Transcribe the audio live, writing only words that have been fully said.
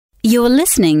You're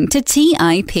listening to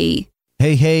TIP.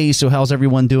 Hey, so how's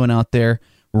everyone doing out there?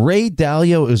 Ray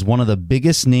Dalio is one of the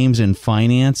biggest names in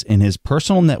finance, and his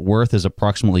personal net worth is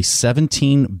approximately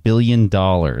 $17 billion.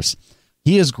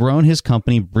 He has grown his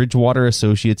company, Bridgewater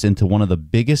Associates, into one of the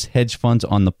biggest hedge funds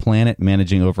on the planet,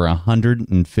 managing over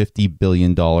 $150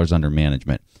 billion under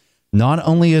management. Not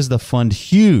only is the fund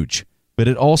huge, but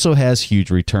it also has huge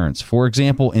returns. For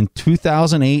example, in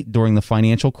 2008, during the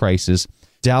financial crisis,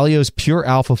 Dalio's Pure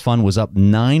Alpha Fund was up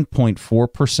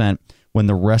 9.4% when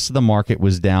the rest of the market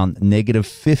was down negative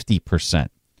 50%.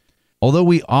 Although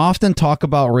we often talk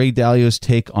about Ray Dalio's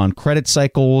take on credit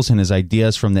cycles and his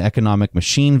ideas from the Economic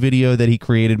Machine video that he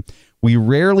created, we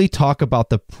rarely talk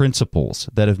about the principles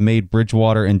that have made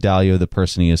Bridgewater and Dalio the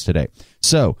person he is today.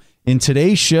 So, in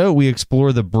today's show, we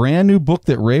explore the brand new book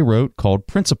that Ray wrote called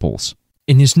Principles.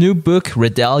 In his new book,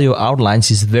 Ray Dalio outlines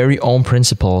his very own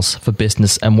principles for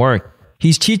business and work.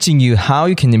 He's teaching you how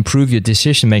you can improve your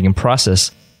decision-making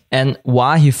process and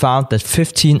why he found that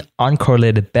 15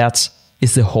 uncorrelated bets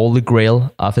is the holy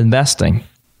grail of investing.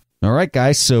 All right,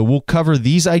 guys, so we'll cover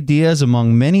these ideas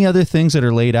among many other things that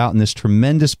are laid out in this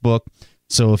tremendous book.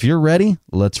 So if you're ready,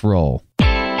 let's roll.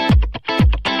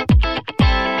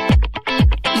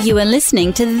 You are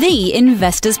listening to The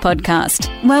Investors Podcast,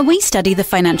 where we study the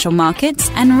financial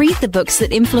markets and read the books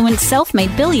that influence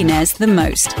self-made billionaires the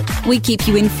most. We keep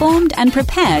you informed and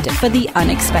prepared for the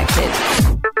unexpected.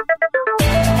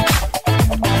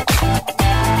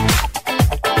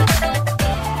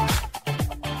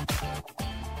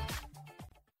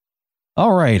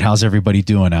 All right, how's everybody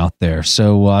doing out there?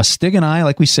 So Stig and I,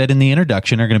 like we said in the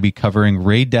introduction, are going to be covering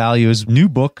Ray Dalio's new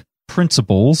book,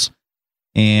 Principles.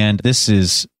 And this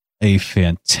is a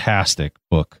fantastic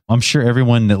book. I'm sure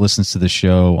everyone that listens to the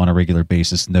show on a regular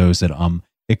basis knows that I'm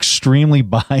extremely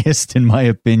biased in my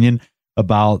opinion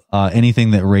about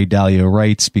anything that Ray Dalio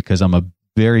writes because I'm a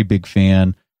very big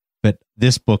fan. But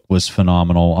this book was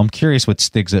phenomenal. I'm curious what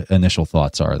Stig's initial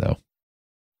thoughts are, though.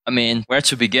 I mean, where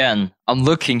to begin? I'm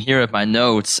looking here at my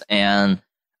notes, and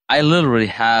I literally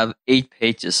have 8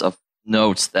 pages of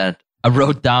notes that I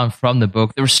wrote down from the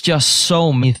book. There's just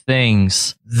so many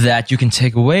things that you can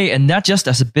take away, and not just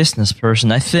as a business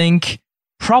person. I think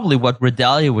probably what Ray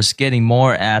Dalio was getting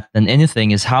more at than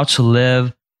anything is how to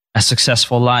live a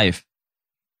successful life.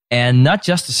 And not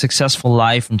just a successful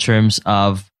life in terms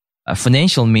of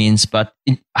financial means, but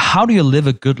how do you live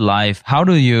a good life? How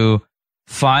do you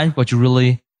find what you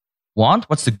really want?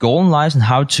 What's the goal in life and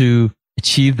how to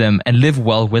achieve them and live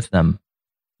well with them?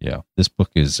 Yeah, this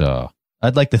book is...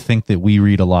 I'd like to think that we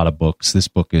read a lot of books. This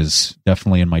book is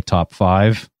definitely in my top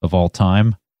 5 of all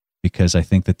time because I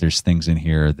think that there's things in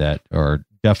here that are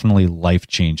definitely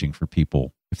life-changing for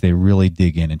people if they really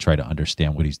dig in and try to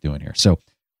understand what he's doing here. So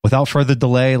without further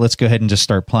delay, let's go ahead and just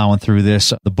start plowing through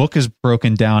this. The book is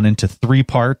broken down into 3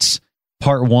 parts.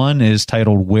 Part 1 is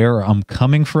titled Where I'm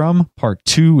Coming From. Part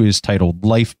 2 is titled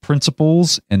Life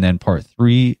Principles. And then Part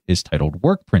 3 is titled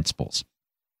Work Principles.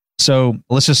 So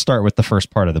let's just start with the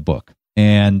first part of the book.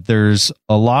 And there's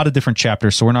a lot of different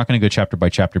chapters, so we're not going to go chapter by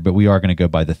chapter, but we are going to go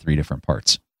by the 3 different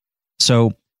parts.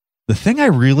 So the thing I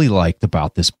really liked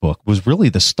about this book was really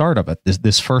the start of it,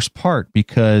 this first part,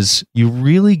 because you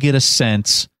really get a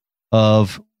sense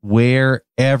of where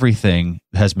everything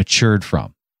has matured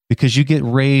from. Because you get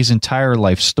Ray's entire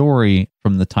life story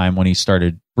from the time when he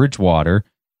started Bridgewater,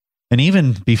 and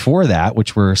even before that,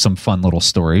 which were some fun little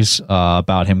stories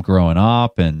about him growing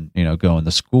up and, going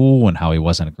to school and how he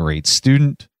wasn't a great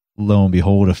student. Lo and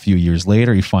behold, a few years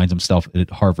later, he finds himself at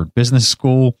Harvard Business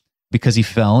School because he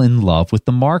fell in love with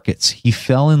the markets. He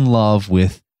fell in love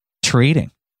with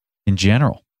trading in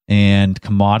general and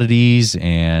commodities,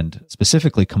 and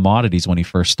specifically commodities when he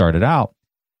first started out.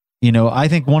 I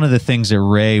think one of the things that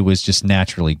Ray was just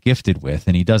naturally gifted with,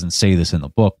 and he doesn't say this in the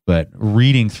book, but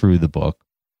reading through the book,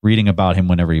 reading about him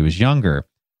whenever he was younger,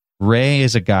 Ray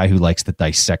is a guy who likes to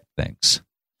dissect things.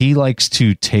 He likes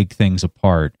to take things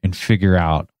apart and figure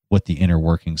out what the inner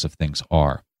workings of things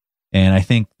are. And I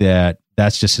think that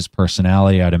that's just his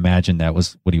personality. I'd imagine that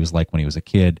was what he was like when he was a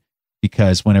kid,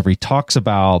 because whenever he talks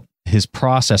about his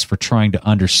process for trying to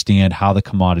understand how the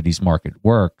commodities market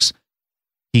works,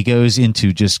 he goes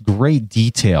into just great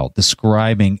detail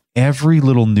describing every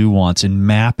little nuance and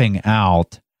mapping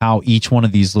out how each one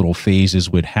of these little phases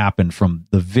would happen from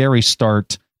the very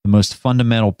start, the most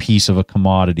fundamental piece of a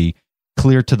commodity,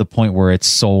 clear to the point where it's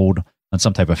sold on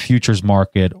some type of futures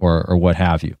market or what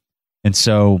have you. And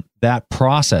so that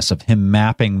process of him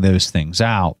mapping those things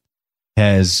out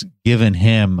has given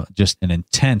him just an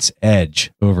intense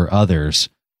edge over others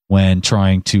when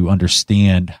trying to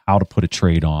understand how to put a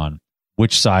trade on,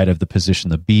 which side of the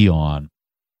position to be on,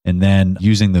 and then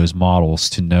using those models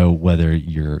to know whether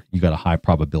you got a high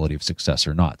probability of success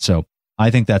or not. So I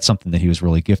think that's something that he was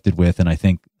really gifted with. And I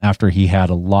think after he had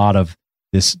a lot of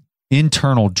this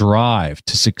internal drive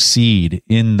to succeed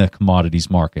in the commodities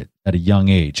market at a young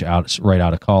age, right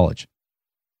out of college,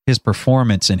 his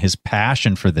performance and his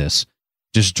passion for this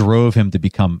just drove him to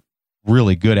become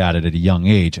really good at it at a young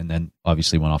age. And then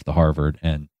obviously went off to Harvard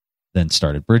and then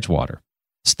started Bridgewater.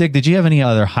 Stig, did you have any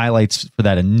other highlights for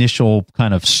that initial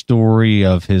kind of story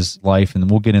of his life? And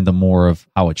we'll get into more of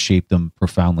how it shaped him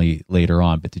profoundly later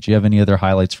on. But did you have any other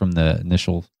highlights from the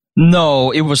initial? No,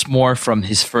 it was more from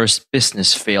his first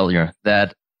business failure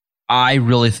that I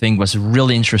really think was a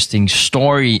really interesting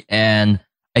story. And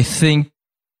I think,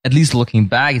 at least looking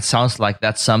back, it sounds like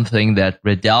that's something that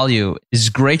Dalio is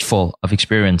grateful of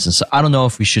experiencing. So I don't know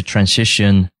if we should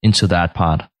transition into that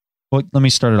part. Well, let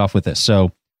me start it off with this.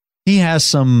 So he has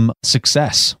some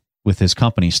success with his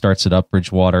company, starts it up.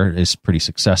 Bridgewater is pretty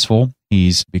successful.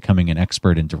 He's becoming an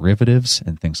expert in derivatives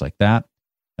and things like that,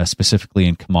 specifically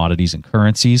in commodities and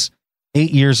currencies.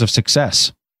 8 years of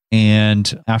success.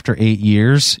 And after 8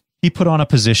 years, he put on a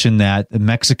position that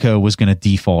Mexico was going to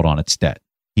default on its debt.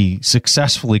 He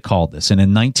successfully called this. And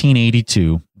in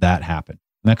 1982, that happened.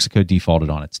 Mexico defaulted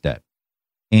on its debt.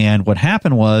 And what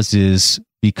happened is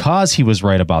because he was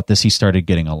right about this, he started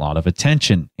getting a lot of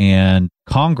attention. And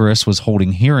Congress was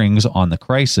holding hearings on the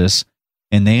crisis,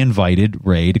 and they invited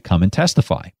Ray to come and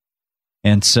testify.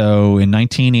 And so in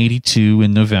 1982,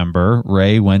 in November,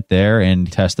 Ray went there and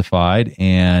testified.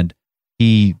 And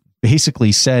he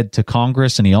basically said to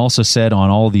Congress, and he also said on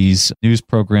all these news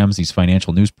programs, these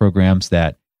financial news programs,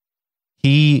 that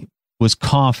he was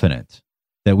confident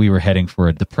that we were heading for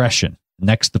a depression,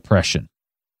 next depression.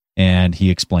 And he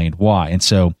explained why. And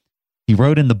so he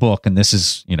wrote in the book, and this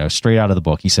is, straight out of the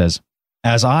book, he says,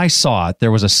 "As I saw it, there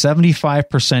was a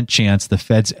 75% chance the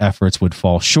Fed's efforts would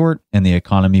fall short and the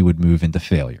economy would move into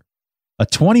failure. A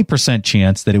 20%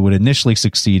 chance that it would initially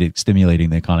succeed at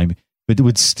stimulating the economy, but it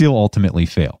would still ultimately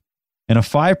fail. And a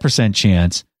 5%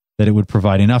 chance that it would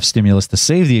provide enough stimulus to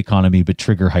save the economy, but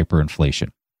trigger hyperinflation,"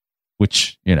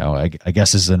 which, I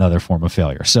guess is another form of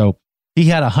failure. So he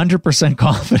had 100%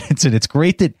 confidence, and it's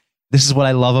great that this is what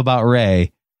I love about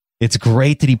Ray. It's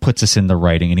great that he puts this in the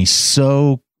writing, and he's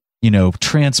so,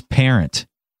 transparent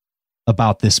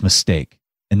about this mistake.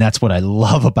 And that's what I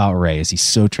love about Ray, is he's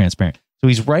so transparent. So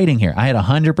he's writing here, I had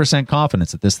 100%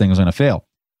 confidence that this thing was going to fail.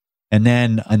 And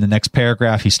then in the next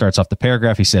paragraph, he starts off the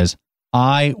paragraph. He says,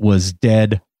 "I was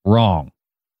dead wrong."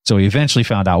 So he eventually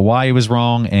found out why he was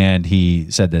wrong. And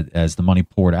he said that as the money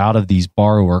poured out of these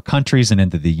borrower countries and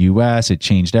into the U.S., it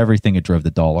changed everything. It drove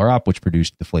the dollar up, which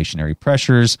produced deflationary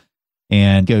pressures,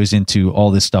 and goes into all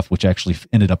this stuff, which actually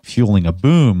ended up fueling a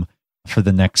boom for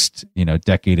the next,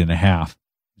 decade and a half.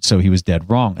 So he was dead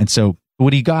wrong. And so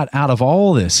what he got out of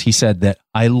all this, he said that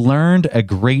I learned a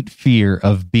great fear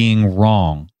of being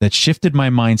wrong that shifted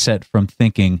my mindset from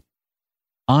thinking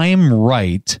I'm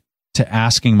right to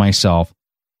asking myself,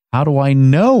 how do I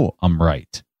know I'm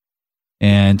right?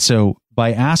 And so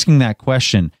by asking that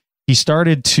question, he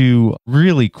started to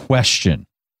really question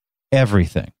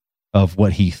everything of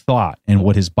what he thought and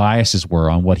what his biases were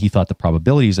on what he thought the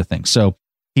probabilities of things. So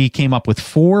he came up with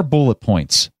 4 bullet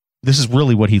points. This is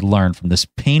really what he learned from this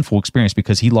painful experience,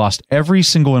 because he lost every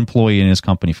single employee in his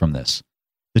company from this.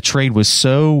 The trade was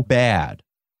so bad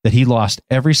that he lost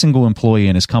every single employee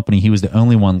in his company. He was the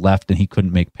only one left, and he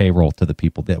couldn't make payroll to the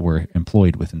people that were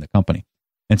employed within the company.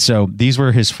 And so these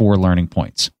were his 4 learning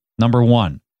points. Number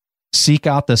 1, seek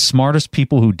out the smartest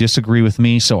people who disagree with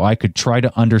me so I could try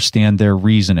to understand their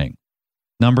reasoning.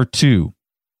 Number 2,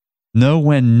 know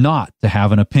when not to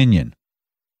have an opinion.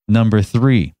 Number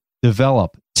 3,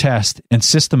 develop, test, and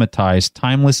systematize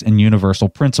timeless and universal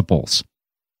principles.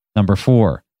 Number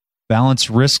 4, balance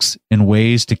risks in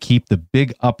ways to keep the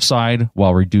big upside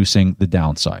while reducing the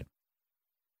downside.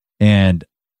 And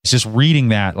it's just reading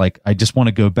that, I just want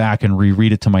to go back and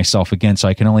reread it to myself again. So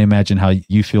I can only imagine how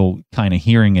you feel kind of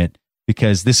hearing it,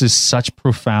 because this is such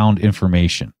profound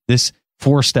information. This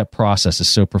 4-step process is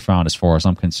so profound as far as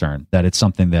I'm concerned that it's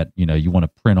something that, you want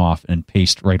to print off and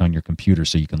paste right on your computer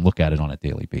so you can look at it on a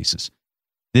daily basis.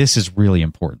 This is really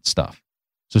important stuff.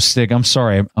 So Stig, I'm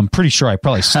sorry. I'm pretty sure I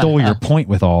probably stole your point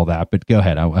with all that, but go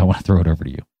ahead. I want to throw it over to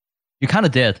you. You kind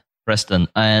of did, Preston.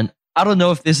 And I don't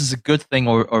know if this is a good thing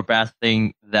or bad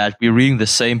thing that we're reading the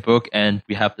same book and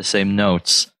we have the same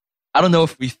notes. I don't know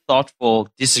if we thoughtful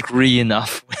disagree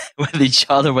enough with each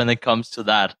other when it comes to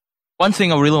that. One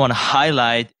thing I really want to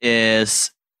highlight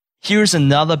is here's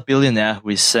another billionaire who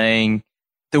is saying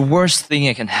the worst thing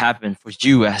that can happen for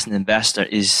you as an investor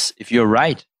is if you're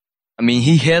right. I mean,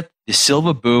 he hit the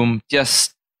silver boom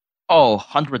just,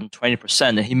 120%.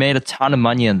 And he made a ton of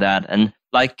money on that. And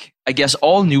like, I guess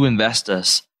all new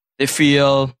investors, they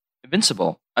feel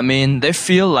invincible. I mean, they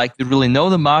feel like they really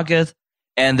know the market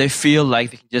and they feel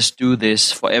like they can just do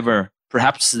this forever.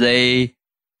 Perhaps they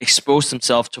expose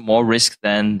themselves to more risk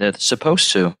than they're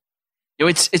supposed to. You know,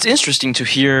 it's interesting to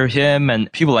hear him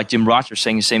and people like Jim Rogers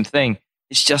saying the same thing.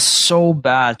 It's just so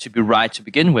bad to be right to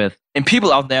begin with. And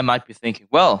people out there might be thinking,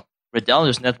 well, Ray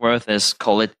Dalio's net worth is,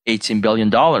 call it $18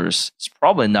 billion. It's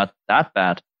probably not that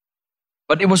bad.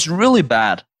 But it was really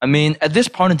bad. I mean, at this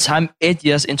point in time, 8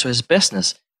 years into his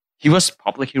business, he was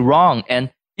publicly wrong.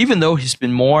 And even though he's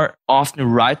been more often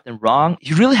right than wrong,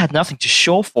 he really had nothing to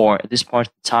show for at this point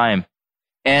in time.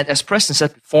 And as Preston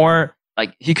said before,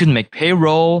 like he couldn't make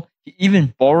payroll. He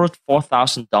even borrowed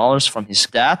 $4,000 from his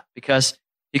dad because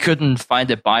he couldn't find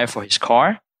a buyer for his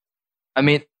car. I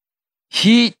mean,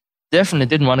 he definitely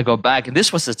didn't want to go back. And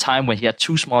this was the time when he had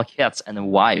 2 small kids and a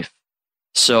wife.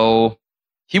 So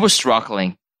he was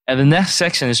struggling. And the next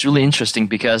section is really interesting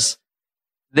because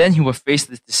then he was faced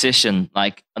with this decision,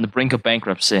 like on the brink of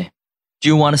bankruptcy. Do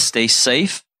you want to stay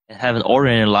safe and have an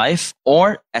ordinary life?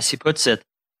 Or, as he puts it,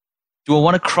 do I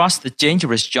want to cross the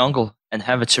dangerous jungle and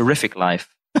have a terrific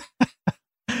life?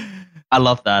 I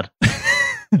love that.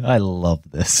 I love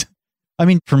this. I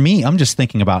mean, for me, I'm just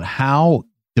thinking about how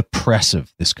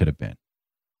depressive this could have been.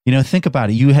 You know, think about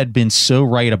it. You had been so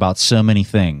right about so many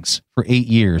things for 8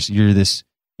 years. You're this,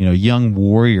 young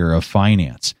warrior of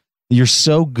finance. You're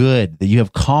so good that you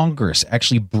have Congress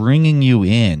actually bringing you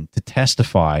in to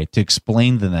testify, to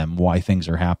explain to them why things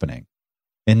are happening.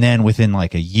 And then within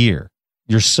like a year,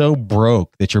 you're so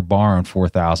broke that you're borrowing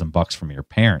 $4,000 from your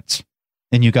parents.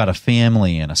 And you got a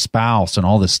family and a spouse and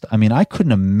all this. I mean, I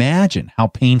couldn't imagine how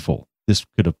painful this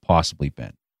could have possibly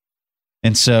been.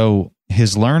 And so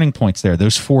his learning points there,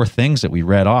 those 4 things that we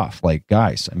read off, like,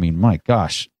 guys, I mean, my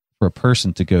gosh, for a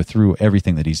person to go through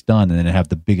everything that he's done and then have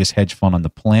the biggest hedge fund on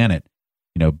the planet,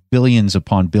 billions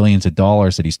upon billions of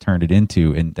dollars that he's turned it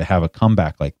into, and to have a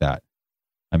comeback like that,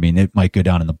 I mean, it might go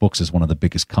down in the books as one of the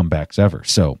biggest comebacks ever.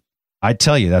 So I'd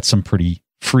tell you that's some pretty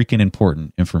freaking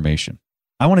important information.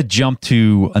 I want to jump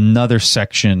to another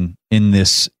section in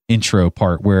this intro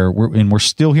part where we're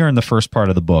still here in the first part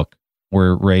of the book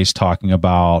where Ray's talking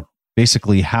about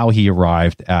basically how he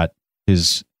arrived at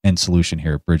his end solution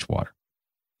here at Bridgewater.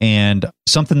 And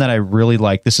something that I really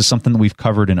like, this is something that we've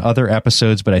covered in other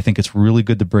episodes, but I think it's really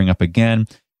good to bring up again.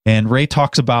 And Ray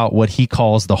talks about what he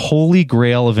calls the holy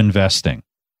grail of investing.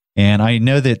 And I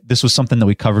know that this was something that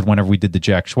we covered whenever we did the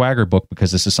Jack Schwager book,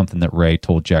 because this is something that Ray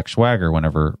told Jack Schwager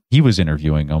whenever he was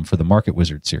interviewing him for the Market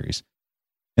Wizard series.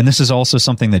 And this is also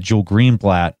something that Joel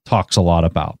Greenblatt talks a lot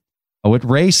about. What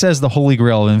Ray says the holy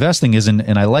grail of investing is, and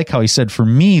I like how he said, for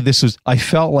me, I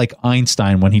felt like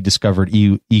Einstein when he discovered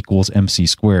E equals MC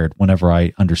squared whenever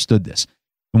I understood this.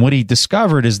 And what he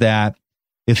discovered is that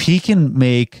if he can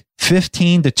make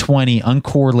 15 to 20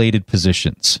 uncorrelated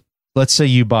positions, let's say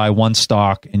you buy one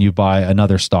stock and you buy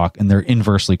another stock and they're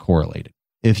inversely correlated.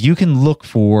 If you can look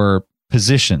for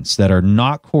positions that are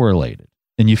not correlated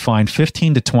and you find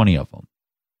 15 to 20 of them,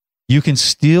 you can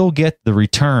still get the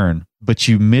return, but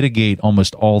you mitigate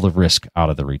almost all the risk out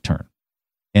of the return.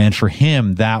 And for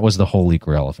him, that was the holy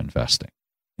grail of investing.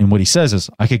 And what he says is,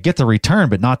 I could get the return,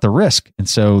 but not the risk. And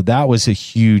so that was a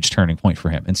huge turning point for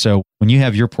him. And so when you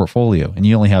have your portfolio and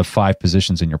you only have 5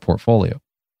 positions in your portfolio,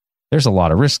 there's a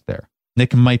lot of risk there. They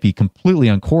might be completely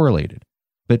uncorrelated,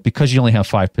 but because you only have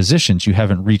 5 positions, you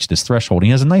haven't reached this threshold. And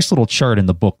he has a nice little chart in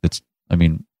the book that's,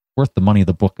 worth the money of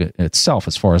the book itself,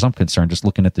 as far as I'm concerned, just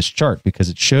looking at this chart, because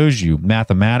it shows you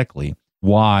mathematically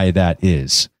why that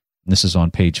is. And this is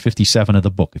on page 57 of the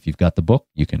book. If you've got the book,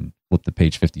 you can flip to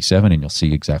page 57 and you'll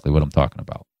see exactly what I'm talking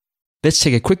about. Let's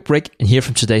take a quick break and hear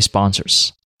from today's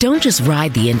sponsors. Don't just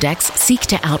ride the index, seek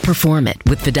to outperform it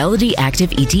with Fidelity Active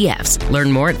ETFs.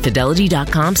 Learn more at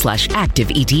fidelity.com/active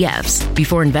ETFs.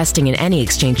 Before investing in any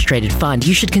exchange-traded fund,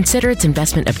 you should consider its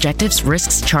investment objectives,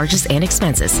 risks, charges, and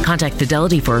expenses. Contact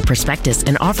Fidelity for a prospectus,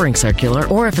 an offering circular,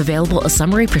 or if available, a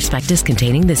summary prospectus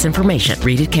containing this information.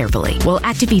 Read it carefully. While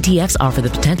active ETFs offer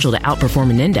the potential to outperform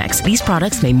an index, these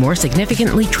products may more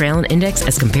significantly trail an index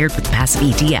as compared with passive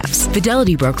ETFs.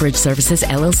 Fidelity Brokerage Services,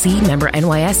 LLC, member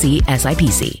NYSE,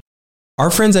 SIPC. Our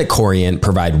friends at Corient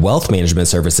provide wealth management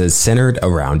services centered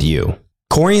around you.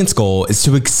 Corient's goal is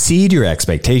to exceed your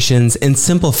expectations and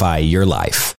simplify your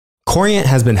life. Corient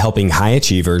has been helping high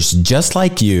achievers just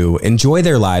like you enjoy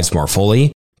their lives more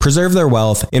fully, preserve their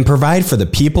wealth, and provide for the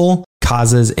people,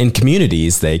 causes, and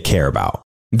communities they care about.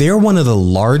 They're one of the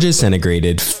largest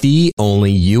integrated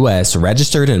fee-only U.S.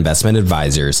 registered investment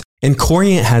advisors, and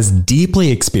Corient has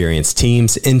deeply experienced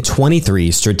teams in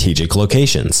 23 strategic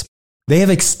locations. They have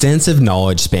extensive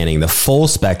knowledge spanning the full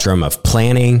spectrum of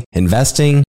planning,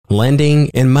 investing, lending,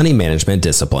 and money management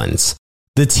disciplines.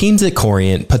 The teams at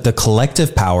Corient put the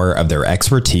collective power of their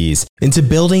expertise into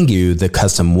building you the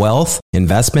custom wealth,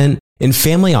 investment, and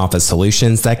family office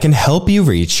solutions that can help you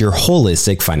reach your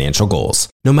holistic financial goals,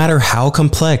 no matter how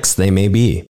complex they may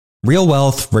be. Real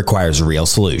wealth requires real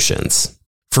solutions.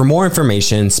 For more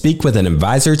information, speak with an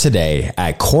advisor today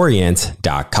at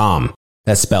Corient.com.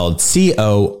 That's spelled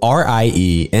Corient.com.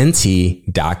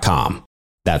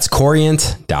 That's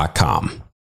Corient.com.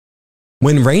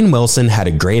 When Rainn Wilson had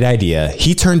a great idea,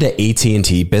 he turned to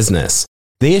AT&T Business.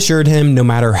 They assured him no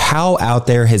matter how out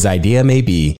there his idea may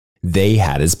be, they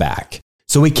had his back.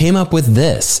 So he came up with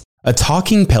this, a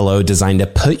talking pillow designed to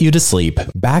put you to sleep,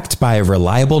 backed by a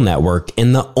reliable network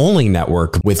and the only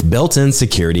network with built-in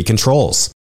security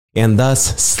controls. And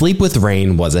thus, Sleep with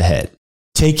Rainn was a hit.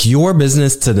 Take your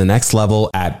business to the next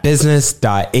level at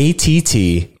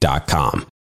business.att.com.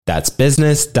 That's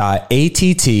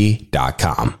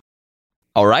business.att.com.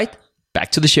 All right,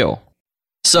 back to the show.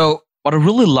 So what I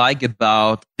really like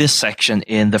about this section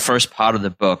in the first part of the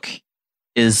book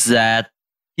is that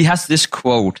he has this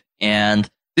quote, and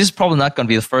this is probably not going to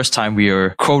be the first time we are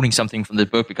quoting something from the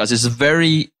book because it's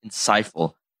very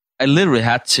insightful. I literally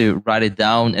had to write it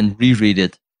down and reread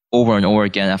it over and over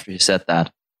again after he said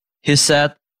that. He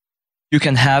said, "You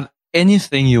can have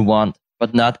anything you want,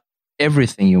 but not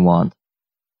everything you want."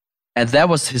 And that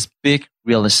was his big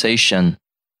realization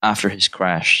after his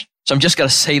crash. So I'm just going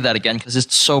to say that again because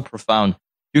it's so profound.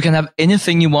 You can have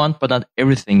anything you want, but not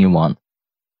everything you want.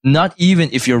 Not even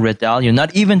if you're Red Dalio,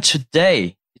 not even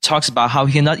today. He talks about how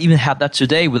he cannot even have that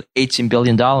today with $18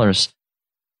 billion. That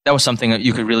was something that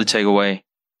you could really take away.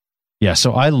 Yeah,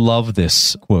 so I love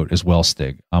this quote as well,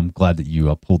 Stig. I'm glad that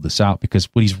you pulled this out because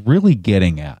what he's really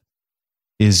getting at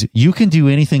is you can do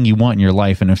anything you want in your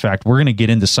life. And in fact, we're going to get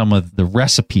into some of the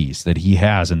recipes that he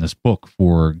has in this book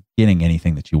for getting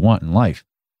anything that you want in life.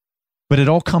 But it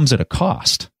all comes at a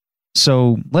cost.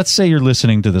 So let's say you're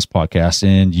listening to this podcast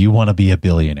and you want to be a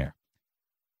billionaire.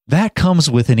 That comes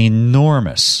with an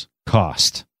enormous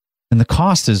cost. And the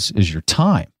cost is your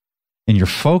time and your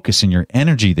focus and your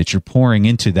energy that you're pouring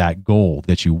into that goal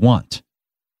that you want.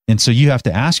 And so you have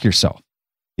to ask yourself,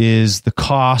 is the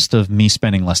cost of me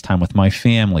spending less time with my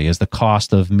family? Is the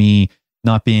cost of me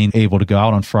not being able to go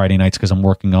out on Friday nights because I'm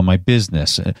working on my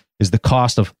business? Is the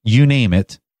cost of, you name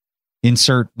it,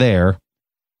 insert there,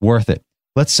 worth it?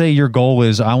 Let's say your goal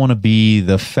is, I want to be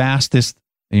the fastest,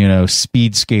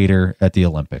 speed skater at the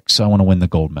Olympics. I want to win the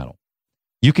gold medal.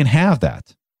 You can have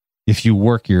that if you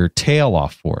work your tail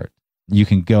off for it. You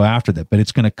can go after that, but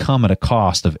it's going to come at a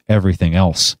cost of everything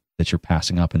else that you're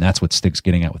passing up. And that's what Stig's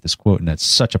getting at with this quote. And that's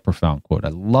such a profound quote. I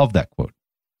love that quote.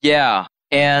 Yeah.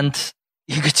 And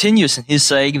he continues and he's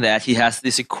saying that he has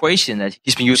this equation that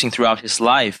he's been using throughout his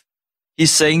life.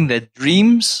 He's saying that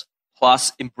dreams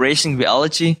plus embracing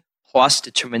reality plus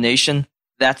determination,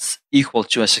 that's equal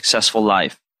to a successful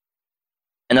life.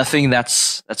 And I think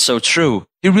that's so true.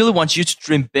 He really wants you to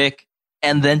dream big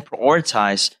and then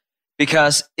prioritize,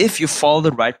 because if you follow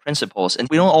the right principles, and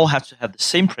we don't all have to have the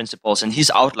same principles, and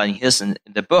he's outlining his in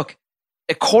the book,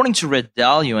 according to Red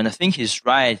Dalio, and I think he's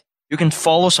right, you can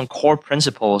follow some core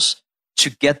principles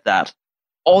to get that.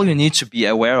 All you need to be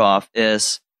aware of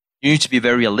is you need to be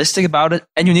very realistic about it,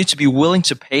 and you need to be willing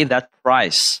to pay that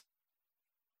price.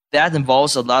 That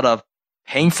involves a lot of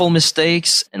painful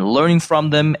mistakes and learning from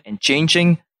them and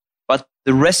changing, but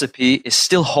the recipe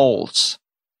still holds.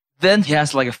 Then he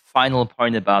has like a final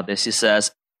point about this. He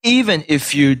says, even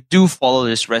if you do follow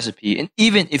this recipe, and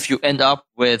even if you end up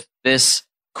with this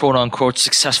quote unquote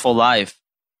successful life,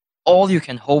 all you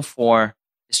can hope for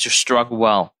is to struggle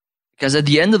well. Because at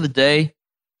the end of the day,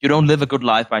 you don't live a good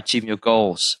life by achieving your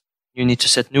goals. You need to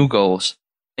set new goals.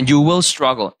 And you will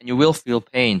struggle, and you will feel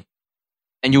pain.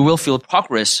 And you will feel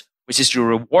progress, which is your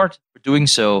reward for doing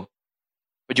so.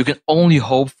 But you can only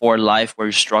hope for a life where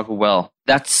you struggle well.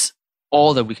 That's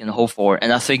all that we can hope for.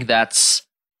 And I think I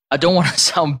don't want to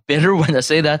sound bitter when I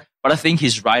say that, but I think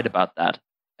he's right about that.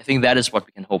 I think that is what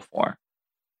we can hope for.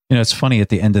 It's funny, at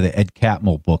the end of the Ed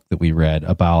Catmull book that we read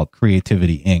about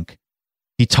Creativity Inc.,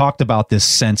 he talked about this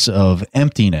sense of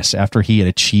emptiness after he had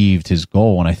achieved his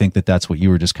goal. And I think that that's what you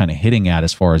were just kind of hitting at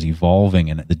as far as evolving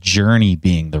and the journey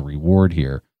being the reward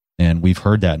here. And we've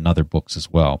heard that in other books as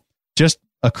well. Just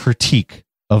a critique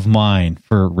of mine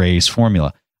for Ray's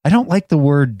formula. I don't like the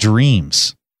word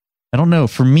dreams. I don't know.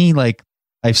 For me, like,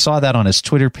 I saw that on his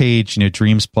Twitter page,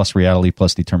 dreams plus reality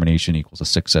plus determination equals a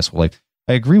successful life.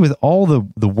 I agree with all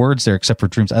the words there except for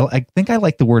dreams. I think I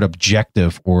like the word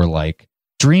objective, or like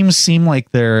dreams seem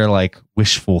like they're like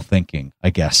wishful thinking, I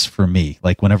guess, for me.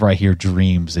 Like whenever I hear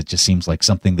dreams, it just seems like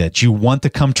something that you want to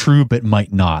come true but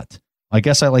might not. I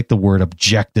guess I like the word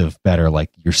objective better, like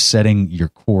you're setting your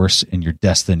course and your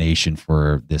destination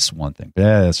for this one thing. But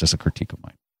that's just a critique of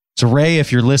mine. So Ray,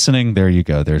 if you're listening, there you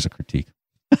go. There's a critique.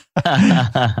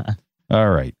 All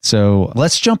right. So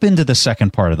let's jump into the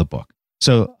second part of the book.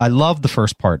 So I love the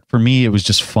first part. For me, it was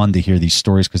just fun to hear these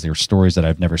stories because they were stories that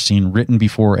I've never seen written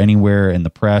before anywhere in the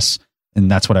press. And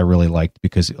that's what I really liked,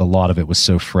 because a lot of it was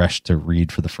so fresh to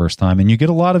read for the first time. And you get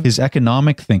a lot of his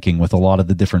economic thinking with a lot of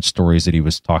the different stories that he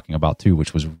was talking about too,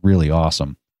 which was really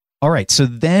awesome. All right. So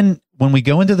then when we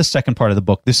go into the second part of the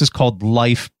book, this is called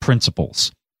Life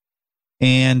Principles.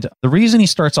 And the reason he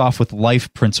starts off with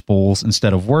life principles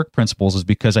instead of work principles is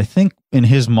because I think in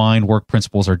his mind, work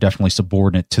principles are definitely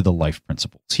subordinate to the life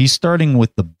principles. He's starting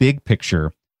with the big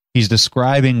picture. He's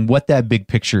describing what that big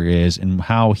picture is and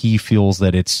how he feels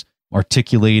that it's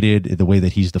articulated, the way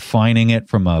that he's defining it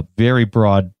from a very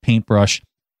broad paintbrush.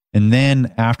 And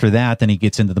then after that, then he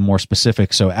gets into the more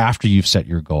specific. So after you've set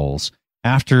your goals,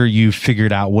 after you've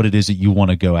figured out what it is that you want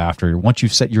to go after, once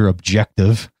you've set your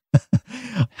objective,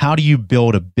 how do you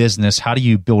build a business? How do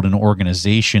you build an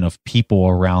organization of people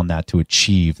around that to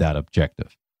achieve that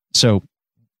objective? So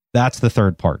that's the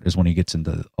third part, is when he gets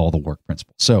into all the work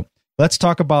principles. So let's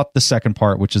talk about the second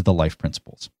part, which is the life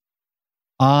principles.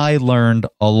 I learned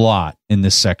a lot in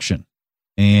this section.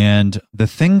 And the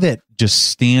thing that just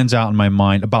stands out in my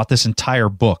mind about this entire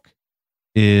book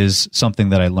is something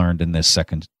that I learned in this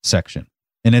second section.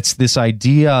 And it's this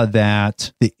idea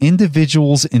that the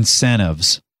individual's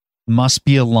incentives must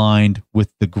be aligned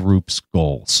with the group's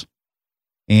goals.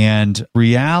 And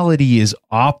reality is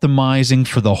optimizing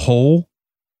for the whole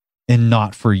and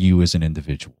not for you as an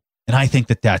individual. And I think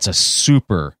that that's a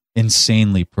super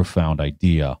insanely profound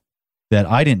idea that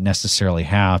I didn't necessarily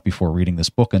have before reading this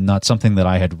book, and not something that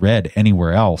I had read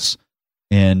anywhere else.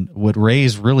 And what Ray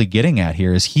is really getting at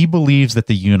here is he believes that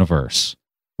the universe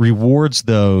rewards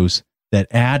those that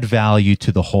add value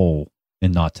to the whole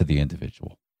and not to the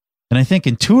individual. And I think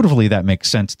intuitively that makes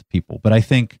sense to people, but I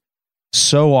think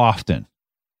so often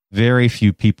very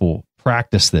few people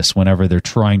practice this whenever they're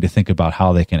trying to think about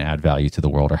how they can add value to the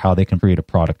world or how they can create a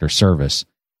product or service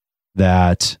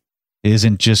that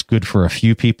isn't just good for a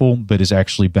few people, but is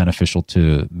actually beneficial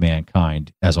to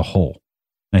mankind as a whole.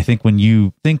 And I think when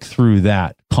you think through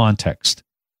that context,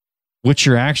 what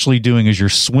you're actually doing is you're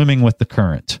swimming with the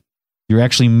current. You're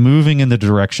actually moving in the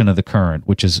direction of the current,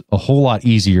 which is a whole lot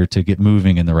easier to get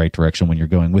moving in the right direction when you're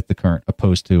going with the current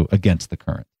opposed to against the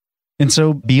current. And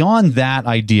so beyond that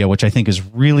idea, which I think is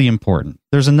really important,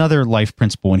 there's another life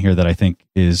principle in here that I think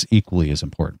is equally as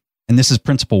important. And this is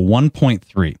principle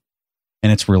 1.3.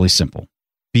 And it's really simple.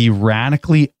 Be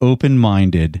radically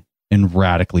open-minded and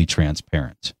radically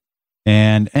transparent.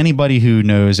 And anybody who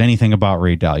knows anything about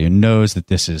Ray Dalio knows that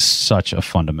this is such a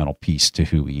fundamental piece to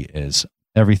who he is.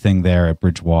 Everything there at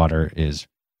Bridgewater is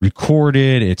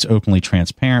recorded. It's openly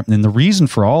transparent. And the reason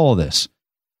for all of this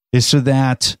is so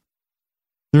that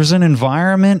there's an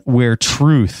environment where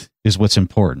truth is what's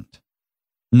important.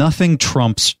 Nothing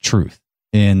trumps truth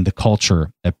in the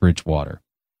culture at Bridgewater.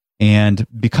 And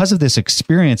because of this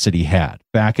experience that he had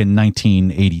back in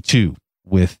 1982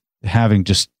 with having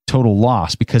just total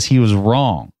loss because he was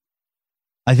wrong,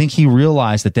 I think he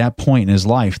realized at that point in his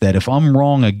life that if I'm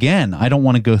wrong again, I don't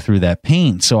want to go through that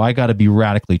pain. So I got to be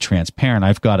radically transparent.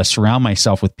 I've got to surround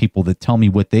myself with people that tell me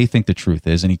what they think the truth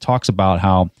is. And he talks about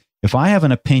how if I have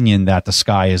an opinion that the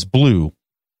sky is blue,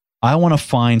 I want to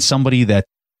find somebody that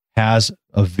has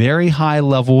a very high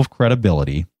level of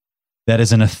credibility, that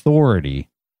is an authority,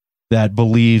 that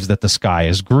believes that the sky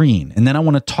is green. And then I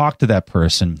want to talk to that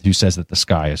person who says that the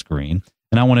sky is green.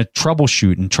 And I want to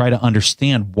troubleshoot and try to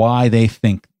understand why they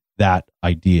think that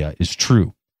idea is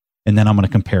true. And then I'm going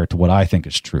to compare it to what I think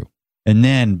is true. And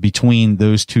then between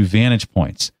those two vantage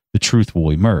points, the truth will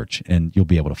emerge and you'll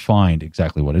be able to find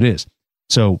exactly what it is.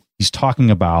 So he's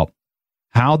talking about,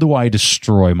 how do I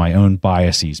destroy my own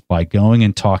biases by going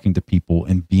and talking to people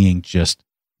and being just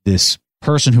this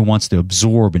person who wants to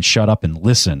absorb and shut up and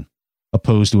listen,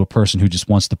 opposed to a person who just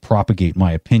wants to propagate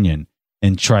my opinion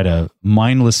and try to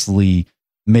mindlessly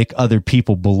make other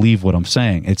people believe what I'm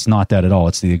saying. It's not that at all.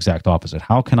 It's the exact opposite.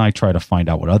 How can I try to find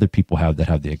out what other people have that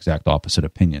have the exact opposite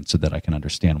opinion so that I can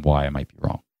understand why I might be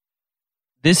wrong?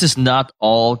 This is not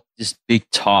all just big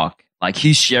talk. Like,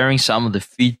 he's sharing some of the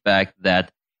feedback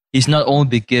that he's not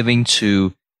only giving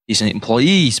to his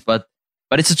employees, but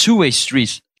But it's a two-way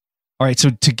street. All right.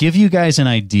 So to give you guys an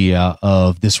idea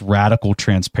of this radical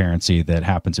transparency that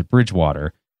happens at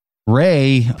Bridgewater,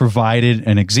 Ray provided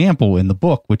an example in the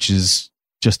book, which is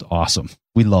just awesome.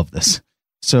 We love this.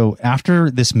 So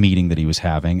after this meeting that he was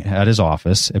having at his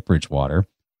office at Bridgewater,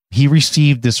 he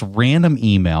received this random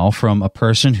email from a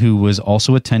person who was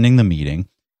also attending the meeting.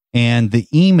 And the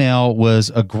email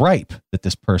was a gripe that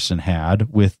this person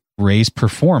had with Ray's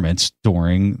performance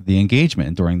during the engagement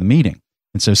and during the meeting.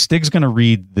 And so Stig's going to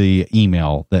read the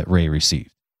email that Ray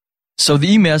received. So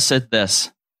the email said this: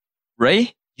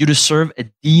 Ray, you deserve a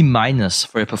D-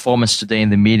 for your performance today in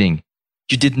the meeting.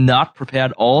 You did not prepare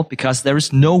at all because there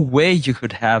is no way you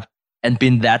could have and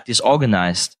been that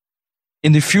disorganized.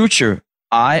 In the future,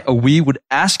 I or we would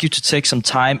ask you to take some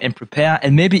time and prepare,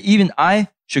 and maybe even I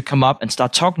should come up and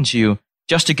start talking to you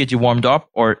just to get you warmed up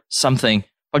or something.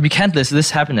 But we can't let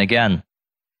this happen again.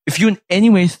 If you in any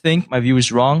way think my view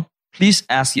is wrong, please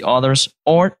ask the others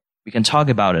or we can talk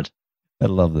about it. I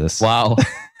love this. Wow.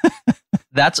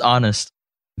 That's honest.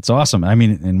 It's awesome. I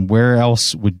mean, and where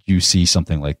else would you see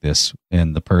something like this?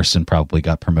 And the person probably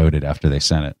got promoted after they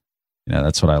sent it. You know,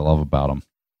 that's what I love about him.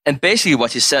 And basically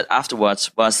what he said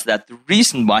afterwards was that the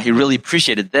reason why he really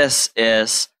appreciated this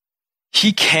is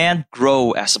he can't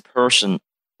grow as a person,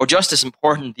 or just as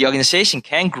important, the organization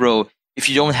can't grow if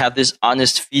you don't have this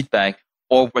honest feedback,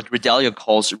 or what Dalio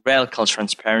calls radical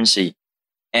transparency.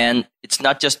 And it's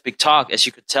not just big talk, as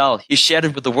you could tell. He shared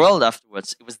it with the world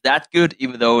afterwards. It was that good,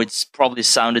 even though it's probably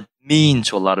sounded mean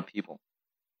to a lot of people.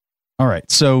 All right.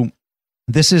 So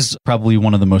this is probably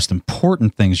one of the most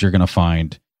important things you're going to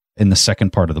find in the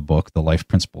second part of the book, the life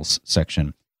principles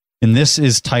section. And this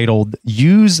is titled,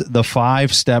 Use the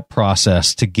 5-Step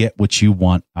Process to Get What You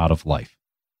Want Out of Life.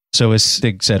 So as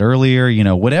Stig said earlier, you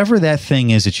know, whatever that thing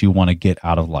is that you want to get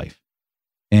out of life.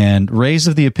 And Ray's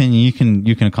of the opinion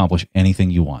you can accomplish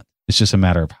anything you want. It's just a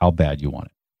matter of how bad you want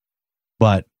it.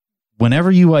 But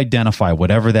whenever you identify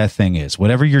whatever that thing is,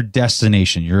 whatever your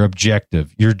destination, your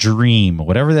objective, your dream,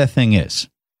 whatever that thing is,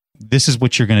 this is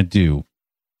what you're going to do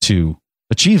to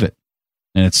achieve it.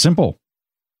 And it's simple.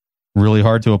 Really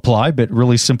hard to apply, but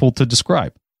really simple to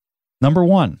describe. Number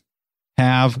 1,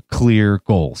 have clear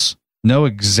goals. Know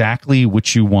exactly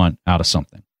what you want out of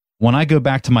something. When I go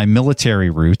back to my military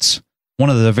roots, one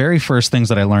of the very first things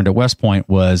that I learned at West Point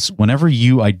was whenever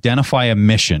you identify a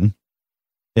mission,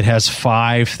 it has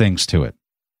 5 things to it.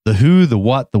 The who, the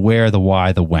what, the where, the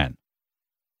why, the when.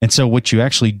 And so what you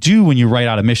actually do when you write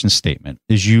out a mission statement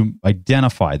is you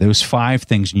identify those 5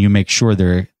 things and you make sure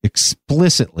they're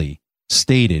explicitly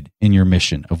stated in your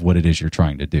mission of what it is you're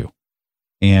trying to do.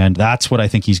 And that's what I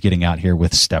think he's getting at here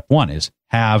with step 1 is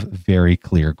have very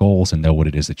clear goals and know what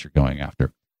it is that you're going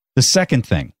after. The second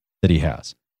thing that he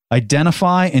has,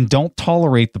 identify and don't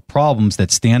tolerate the problems that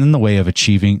stand in the way of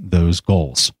achieving those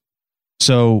goals.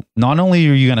 So not only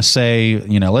are you going to say,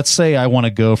 you know, let's say I want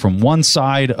to go from one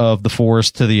side of the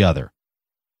forest to the other.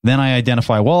 Then I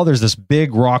identify, well, there's this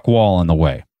big rock wall in the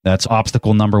way. That's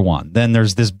obstacle number 1. Then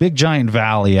there's this big giant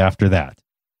valley after that.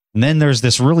 And then there's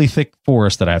this really thick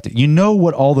forest that I have to, you know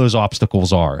what all those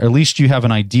obstacles are. At least you have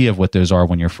an idea of what those are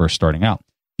when you're first starting out.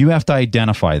 You have to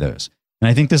identify those. And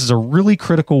I think this is a really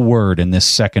critical word in this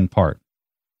second part.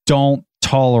 Don't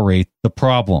tolerate the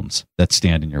problems that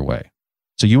stand in your way.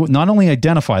 So you not only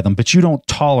identify them, but you don't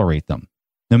tolerate them.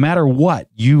 No matter what,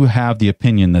 you have the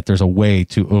opinion that there's a way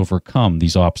to overcome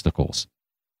these obstacles.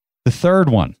 The third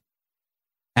one,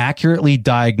 accurately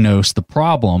diagnose the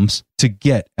problems to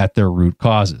get at their root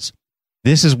causes.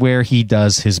 This is where he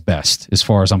does his best, as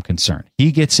far as I'm concerned.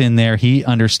 He gets in there, he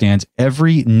understands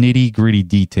every nitty-gritty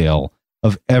detail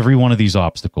of every one of these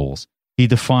obstacles. He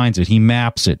defines it, he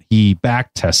maps it, he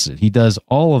backtests it, he does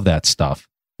all of that stuff,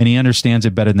 and he understands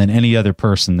it better than any other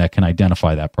person that can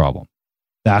identify that problem.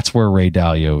 That's where Ray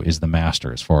Dalio is the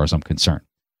master, as far as I'm concerned.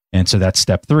 And so that's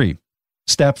step 3.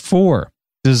 Step 4,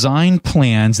 design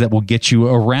plans that will get you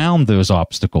around those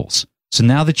obstacles. So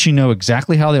now that you know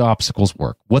exactly how the obstacles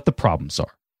work, what the problems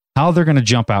are, how they're going to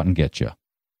jump out and get you,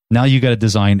 now you got to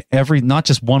design not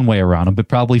just one way around them, but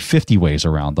probably 50 ways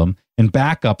around them and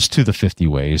backups to the 50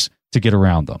 ways to get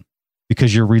around them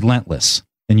because you're relentless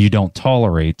and you don't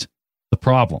tolerate the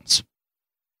problems.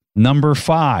 Number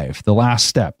 5, the last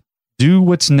step, do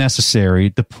what's necessary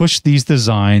to push these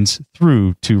designs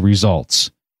through to results.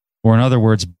 Or in other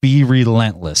words, be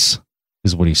relentless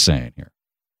is what he's saying here.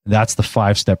 That's the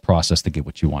 5-step process to get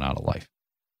what you want out of life.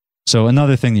 So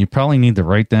another thing that you probably need to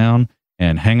write down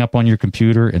and hang up on your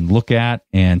computer and look at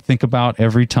and think about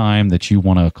every time that you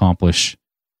want to accomplish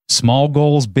Small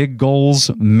goals, big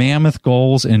goals, mammoth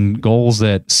goals, and goals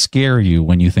that scare you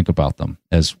when you think about them,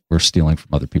 as we're stealing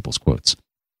from other people's quotes.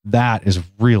 That is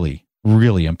really,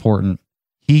 really important.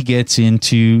 He gets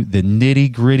into the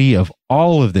nitty gritty of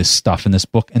all of this stuff in this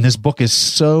book, and this book is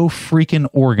so freaking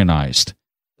organized.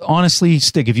 Honestly,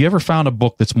 Stig, have you ever found a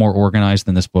book that's more organized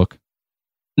than this book?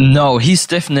 No, he's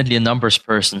definitely a numbers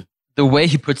person. The way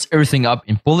he puts everything up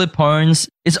in bullet points,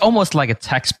 it's almost like a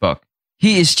textbook.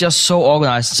 He is just so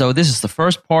organized. So this is the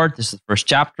first part, this is the first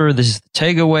chapter, this is the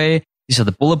takeaway, these are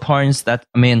the bullet points that,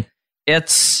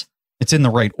 it's in the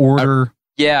right order.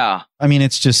 Yeah.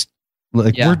 It's just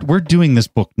like we're doing this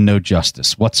book no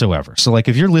justice whatsoever. So like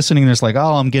if you're listening, there's like,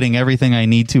 oh, I'm getting everything I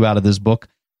need to out of this book.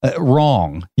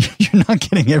 Wrong. You're not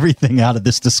getting everything out of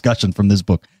this discussion from this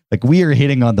book. Like we are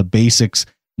hitting on the basics.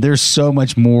 There's so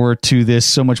much more to this,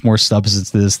 so much more substance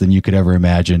to this than you could ever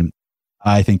imagine.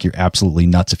 I think you're absolutely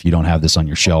nuts if you don't have this on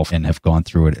your shelf and have gone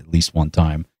through it at least one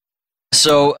time.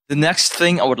 So the next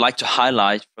thing I would like to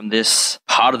highlight from this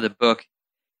part of the book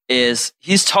is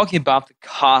he's talking about the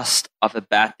cost of a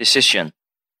bad decision.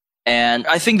 And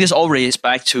I think this all relates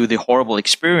back to the horrible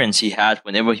experience he had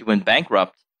whenever he went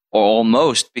bankrupt, or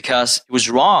almost, because he was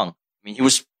wrong. He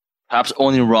was perhaps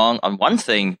only wrong on one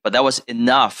thing, but that was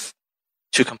enough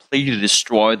to completely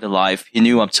destroy the life he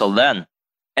knew until then.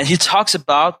 And he talks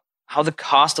about how the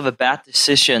cost of a bad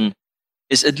decision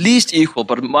is at least equal,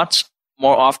 but much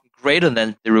more often greater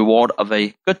than the reward of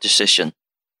a good decision.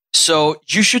 So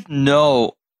you should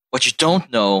know what you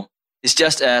don't know is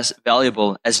just as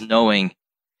valuable as knowing.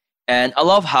 And I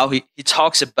love how he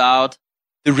talks about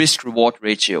the risk-reward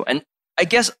ratio. And I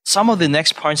guess some of the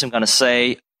next points I'm going to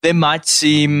say, they might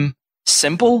seem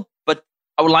simple, but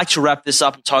I would like to wrap this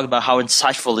up and talk about how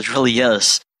insightful it really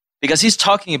is. Because he's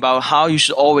talking about how you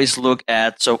should always look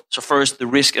at, so first, the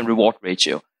risk and reward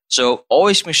ratio. So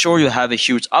always make sure you have a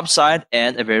huge upside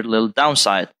and a very little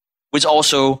downside, which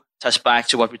also ties back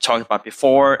to what we talked about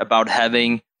before about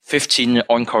having 15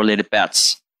 uncorrelated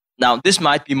bets. Now, this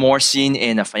might be more seen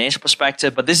in a financial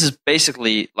perspective, but this is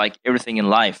basically like everything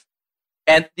in life.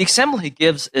 And the example he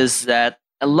gives is that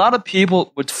a lot of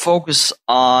people would focus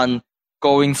on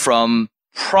going from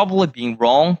probably being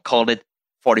wrong, call it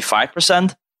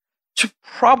 45%, to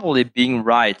probably being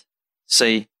right,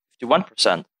 say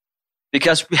 51%.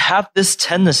 Because we have this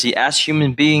tendency as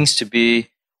human beings to be,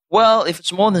 well, if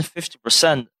it's more than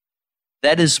 50%,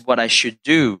 that is what I should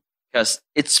do because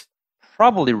it's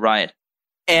probably right.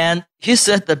 And he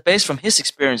said that based from his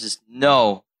experiences,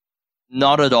 no,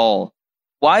 not at all.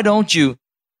 Why don't you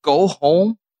go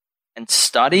home and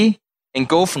study and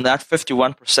go from that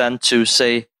 51% to,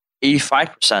 say,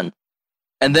 85%?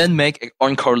 And then make an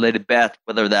uncorrelated bet,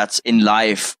 whether that's in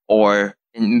life or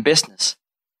in business.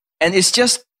 And it's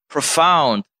just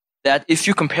profound that if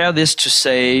you compare this to,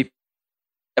 say,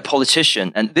 a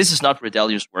politician, and this is not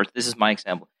Dalio's word, this is my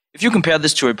example. If you compare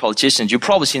this to a politician, you've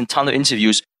probably seen a ton of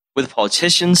interviews with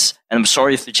politicians, and I'm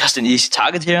sorry if they're just an easy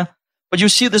target here, but you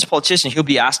see this politician, he'll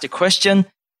be asked a question,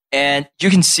 and you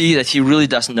can see that he really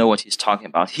doesn't know what he's talking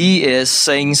about. He is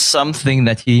saying something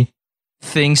that he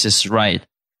thinks is right.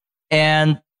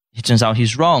 And it turns out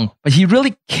he's wrong. But he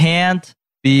really can't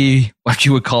be what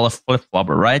you would call a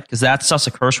flip-flopper, right? Because that's such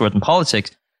a curse word in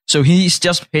politics. So he's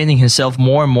just painting himself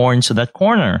more and more into that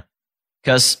corner.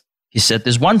 Because he said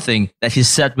this one thing that he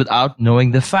said without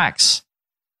knowing the facts.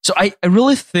 So I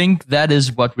really think that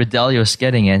is what Dalio is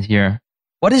getting at here.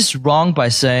 What is wrong by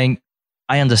saying,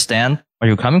 I understand where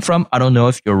you're coming from. I don't know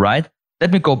if you're right.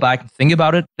 Let me go back and think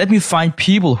about it. Let me find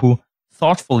people who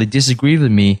thoughtfully disagree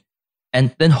with me.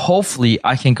 And then hopefully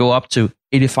I can go up to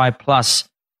 85 plus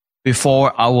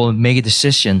before I will make a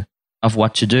decision of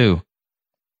what to do.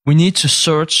 We need to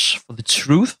search for the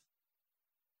truth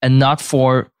and not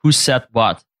for who said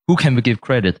what, who can we give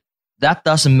credit. That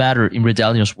doesn't matter in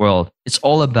Dalio's world. It's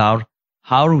all about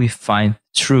how do we find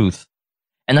truth.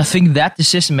 And I think that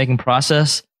decision-making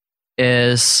process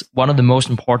is one of the most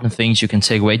important things you can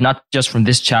take away, not just from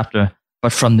this chapter,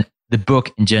 but from the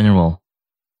book in general.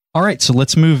 All right, so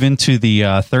let's move into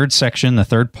the third section, the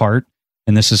third part,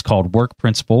 and this is called Work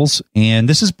Principles, and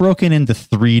this is broken into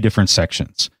 3 different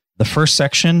sections. The first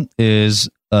section is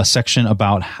a section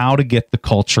about how to get the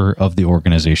culture of the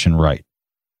organization right.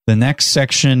 The next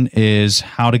section is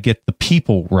how to get the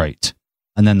people right.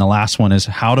 And then the last one is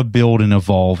how to build and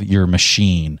evolve your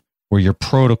machine or your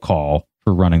protocol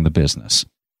for running the business.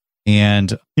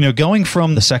 And, going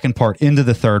from the second part into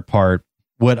the third part,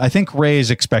 what I think Ray is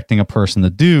expecting a person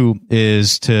to do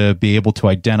is to be able to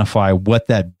identify what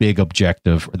that big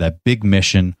objective or that big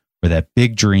mission or that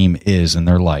big dream is in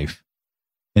their life.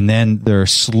 And then they're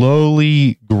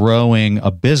slowly growing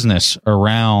a business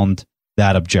around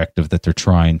that objective that they're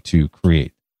trying to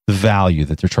create, the value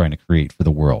that they're trying to create for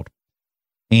the world.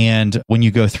 And when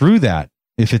you go through that,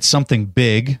 if it's something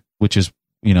big, which is,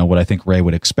 what I think Ray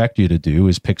would expect you to do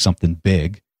is pick something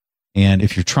big. And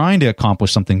if you're trying to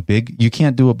accomplish something big, you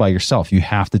can't do it by yourself. You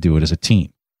have to do it as a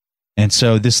team. And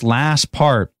so this last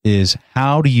part is,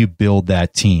 how do you build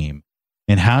that team?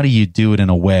 And how do you do it in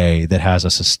a way that has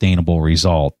a sustainable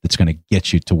result that's going to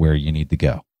get you to where you need to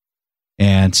go?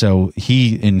 And so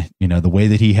the way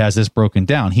that he has this broken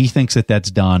down, he thinks that that's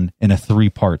done in a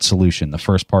 3-part solution. The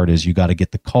first part is you got to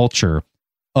get the culture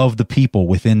of the people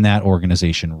within that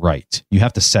organization right. You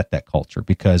have to set that culture,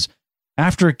 because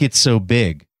after it gets so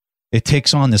big, it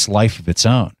takes on this life of its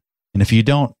own. And if you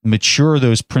don't mature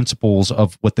those principles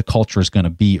of what the culture is going to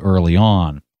be early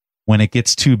on, when it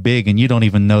gets too big and you don't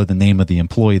even know the name of the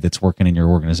employee that's working in your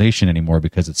organization anymore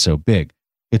because it's so big,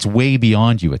 it's way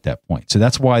beyond you at that point. So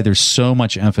that's why there's so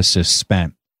much emphasis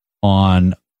spent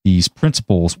on these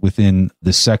principles within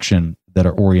this section that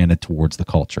are oriented towards the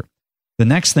culture. The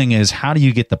next thing is, how do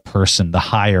you get the person, the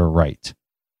hire right?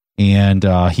 And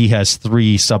he has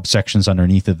 3 subsections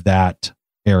underneath of that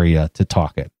area to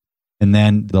talk it. And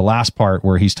then the last part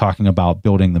where he's talking about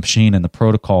building the machine and the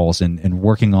protocols and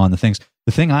working on the things.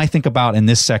 The thing I think about in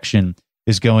this section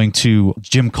is going to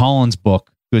Jim Collins'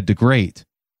 book, Good to Great,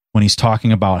 when he's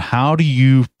talking about how do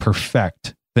you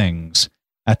perfect things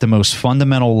at the most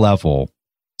fundamental level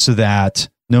so that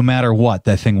no matter what,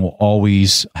 that thing will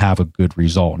always have a good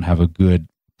result and have a good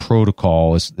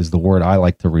protocol is the word I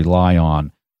like to rely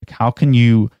on. Like, how can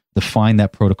you define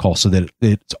that protocol so that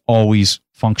it's always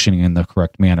functioning in the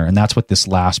correct manner? And that's what this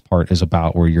last part is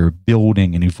about, where you're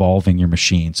building and evolving your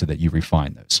machine so that you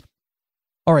refine those.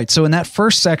 All right, so in that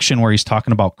first section where he's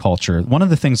talking about culture, one of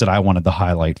the things that I wanted to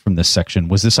highlight from this section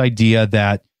was this idea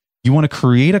that you want to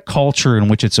create a culture in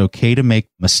which it's okay to make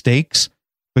mistakes,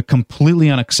 but completely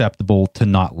unacceptable to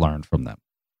not learn from them.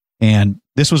 And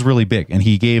this was really big. And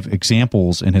he gave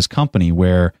examples in his company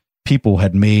where people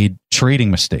had made trading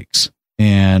mistakes,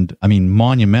 and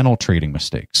monumental trading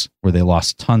mistakes where they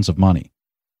lost tons of money.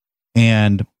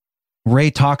 And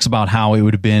Ray talks about how it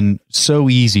would have been so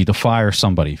easy to fire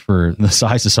somebody for the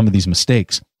size of some of these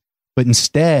mistakes. But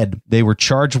instead, they were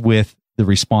charged with the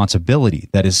responsibility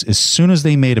that is, as soon as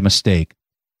they made a mistake,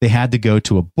 they had to go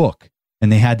to a book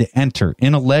and they had to enter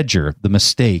in a ledger the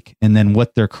mistake and then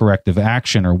what their corrective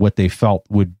action or what they felt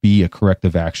would be a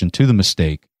corrective action to the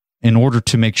mistake in order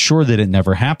to make sure that it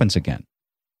never happens again.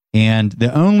 And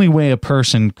the only way a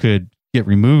person could get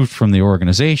removed from the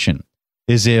organization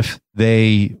is if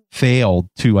they failed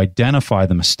to identify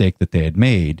the mistake that they had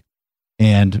made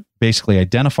and basically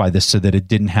identify this so that it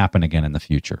didn't happen again in the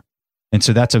future. And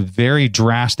so that's a very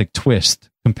drastic twist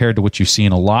compared to what you see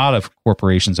in a lot of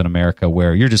corporations in America,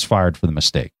 where you're just fired for the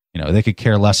mistake. They could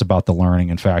care less about the learning.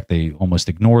 In fact, they almost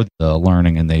ignore the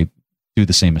learning and they do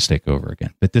the same mistake over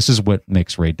again. But this is what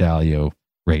makes Ray Dalio,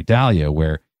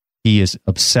 where he is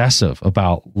obsessive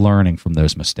about learning from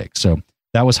those mistakes. So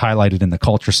that was highlighted in the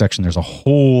culture section. There's a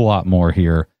whole lot more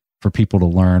here for people to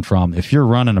learn from. If you're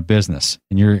running a business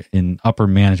and you're in upper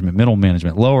management, middle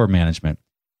management, lower management,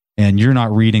 and you're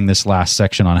not reading this last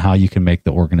section on how you can make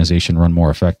the organization run more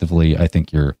effectively, I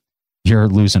think you're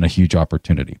losing a huge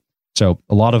opportunity. So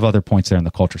a lot of other points there in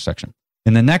the culture section.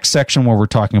 In the next section where we're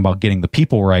talking about getting the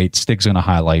people right, Stig's going to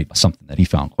highlight something that he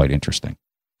found quite interesting.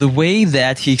 The way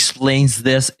that he explains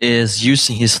this is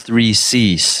using his 3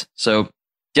 C's. So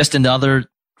just another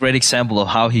great example of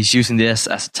how he's using this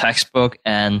as a textbook.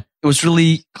 And it was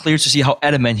really clear to see how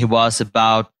adamant he was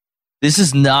about this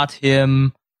is not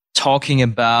him talking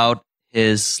about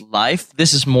his life.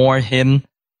 This is more him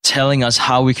telling us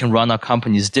how we can run our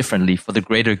companies differently for the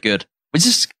greater good, which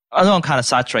is, I know I'm kind of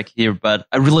sidetracked here, but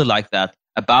I really like that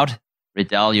about Ray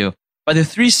Dalio. But the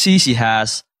 3 C's he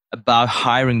has about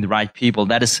hiring the right people,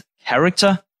 that is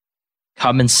character,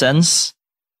 common sense,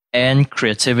 and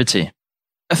creativity.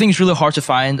 I think it's really hard to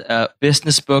find a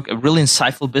business book, a really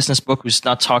insightful business book, who's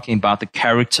not talking about the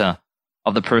character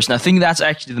of the person. I think that's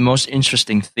actually the most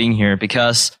interesting thing here,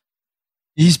 because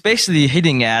he's basically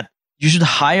hitting at, you should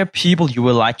hire people you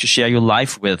would like to share your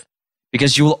life with,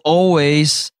 because you will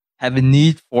always have a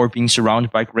need for being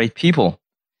surrounded by great people.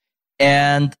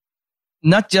 And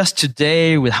not just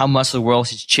today with how much the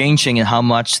world is changing and how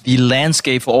much the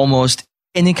landscape for almost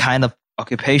any kind of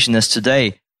occupation is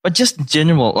today, but just in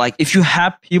general, like if you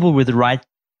have people with the right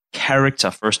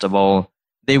character, first of all,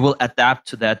 they will adapt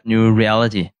to that new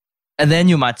reality. And then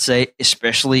you might say,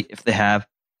 especially if they have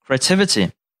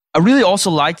creativity. I really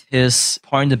also liked his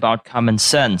point about common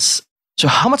sense. So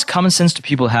how much common sense do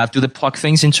people have? Do they plug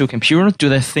things into a computer? Do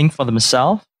they think for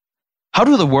themselves? How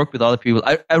do they work with other people?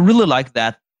 I really like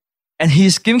that. And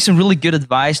he's giving some really good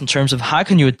advice in terms of how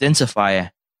can you identify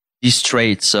these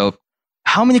traits. So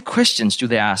how many questions do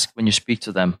they ask when you speak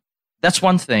to them? That's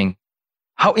one thing.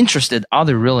 How interested are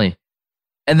they really?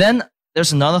 And then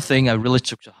there's another thing I really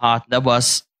took to heart. That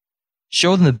was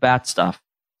show them the bad stuff.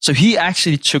 So he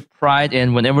actually took pride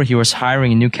in whenever he was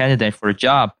hiring a new candidate for a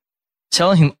job,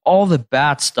 telling him all the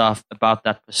bad stuff about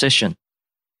that position.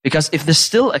 Because if they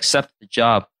still accept the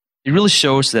job, it really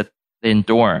shows that they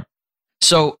endure.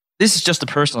 So this is just a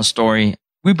personal story.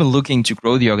 We've been looking to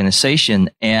grow the organization.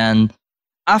 And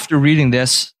after reading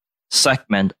this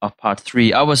segment of part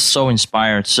 3, I was so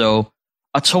inspired. So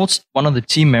I told one of the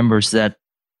team members that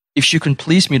if she can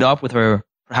please meet up with her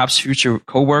perhaps future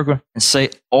coworker and say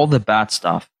all the bad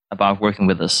stuff about working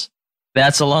with us.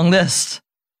 That's a long list.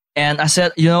 And I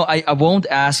said, I won't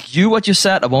ask you what you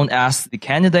said. I won't ask the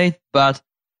candidate. But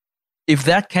if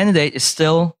that candidate is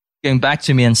still getting back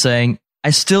to me and saying,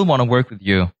 I still want to work with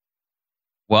you,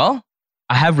 well,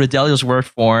 I have Dalio's word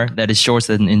for that it shows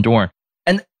that an endure.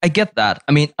 And I get that.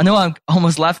 I mean, I know I'm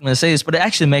almost laughing when I say this, but it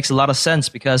actually makes a lot of sense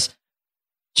because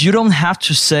you don't have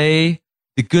to say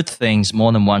the good things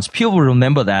more than once. People will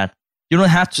remember that. You don't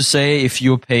have to say if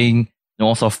you're paying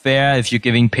north of fair, if you're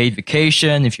giving paid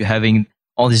vacation, if you're having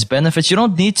all these benefits. You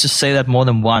don't need to say that more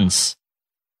than once.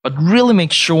 But really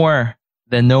make sure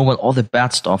they know what all the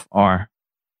bad stuff are.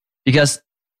 Because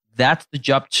that's the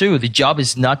job too. The job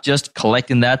is not just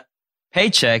collecting that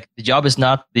paycheck. The job is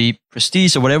not the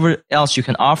prestige or whatever else you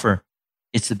can offer.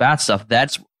 It's the bad stuff.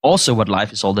 That's also what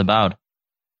life is all about.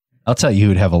 I'll tell you who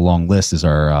would have a long list is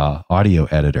our audio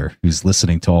editor who's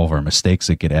listening to all of our mistakes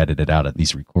that get edited out of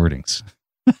these recordings.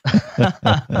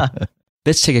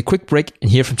 Let's take a quick break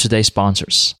and hear from today's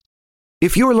sponsors.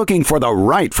 If you're looking for the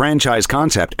right franchise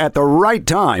concept at the right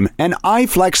time, an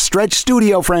iFlex Stretch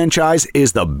Studio franchise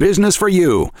is the business for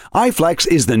you. iFlex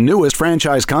is the newest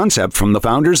franchise concept from the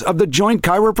founders of The Joint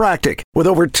Chiropractic. With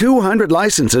over 200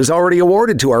 licenses already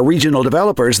awarded to our regional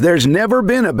developers, there's never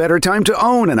been a better time to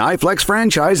own an iFlex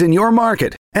franchise in your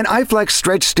market. An iFlex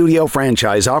Stretch Studio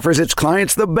franchise offers its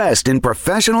clients the best in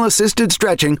professional assisted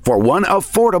stretching for one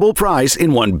affordable price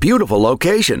in one beautiful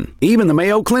location. Even the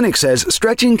Mayo Clinic says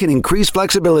stretching can increase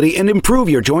flexibility and improve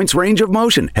your joints' range of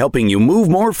motion, helping you move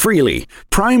more freely.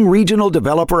 Prime regional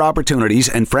developer opportunities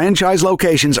and franchise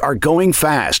locations are going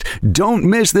fast. Don't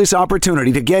miss this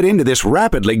opportunity to get into this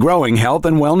rapidly growing health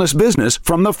and wellness business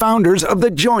from the founders of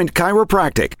The Joint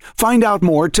Chiropractic. Find out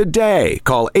more today.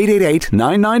 Call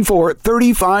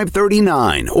 888-994-3539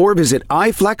 or visit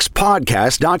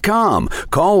iflexpodcast.com.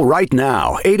 Call right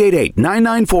now,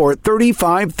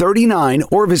 888-994-3539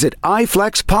 or visit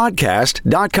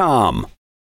iflexpodcast.com.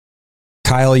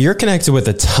 Kyle, you're connected with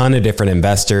a ton of different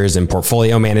investors and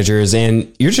portfolio managers,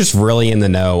 and you're just really in the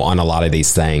know on a lot of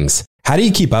these things. How do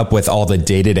you keep up with all the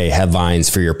day-to-day headlines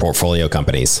for your portfolio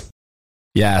companies?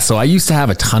 Yeah, so I used to have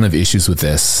a ton of issues with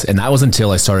this, and that was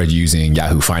until I started using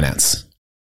Yahoo Finance.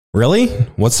 Really?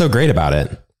 What's so great about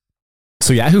it?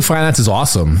 So Yahoo Finance is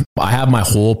awesome. I have my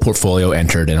whole portfolio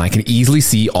entered and I can easily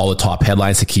see all the top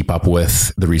headlines to keep up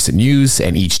with the recent news.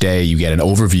 And each day you get an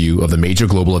overview of the major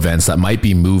global events that might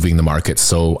be moving the market.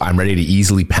 So I'm ready to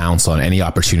easily pounce on any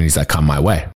opportunities that come my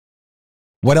way.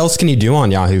 What else can you do on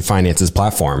Yahoo Finance's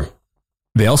platform?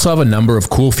 They also have a number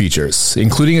of cool features,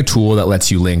 including a tool that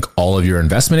lets you link all of your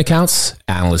investment accounts,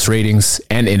 analyst ratings,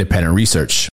 and independent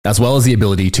research, as well as the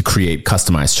ability to create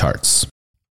customized charts.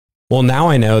 Well, now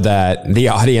I know that the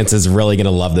audience is really going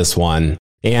to love this one.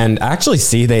 And actually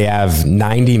see they have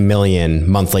 90 million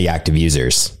monthly active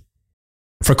users.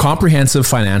 For comprehensive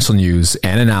financial news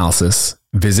and analysis,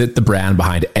 visit the brand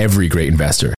behind every great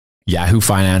investor,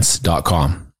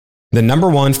 yahoofinance.com. The number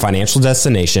one financial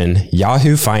destination,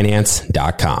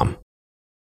 yahoofinance.com.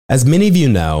 As many of you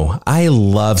know, I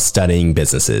love studying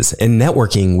businesses and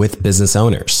networking with business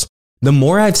owners. The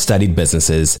more I've studied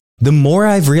businesses, the more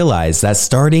I've realized that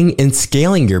starting and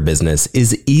scaling your business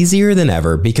is easier than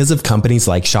ever because of companies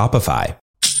like Shopify.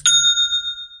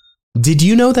 Did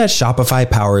you know that Shopify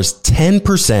powers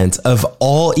 10% of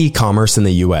all e-commerce in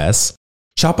the US?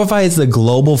 Shopify is the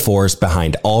global force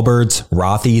behind Allbirds,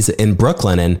 Rothy's, and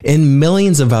Brooklinen, and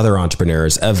millions of other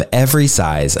entrepreneurs of every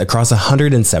size across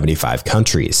 175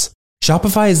 countries.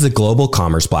 Shopify is the global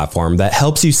commerce platform that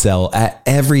helps you sell at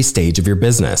every stage of your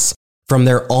business. From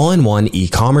their all-in-one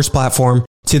e-commerce platform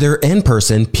to their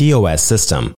in-person POS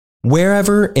system.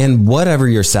 Wherever and whatever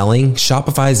you're selling,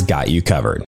 Shopify's got you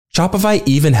covered. Shopify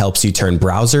even helps you turn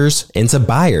browsers into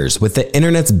buyers with the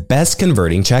internet's best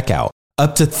converting checkout.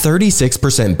 up to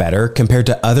 36% better compared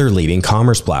to other leading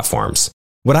commerce platforms.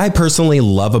 What I personally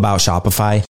love about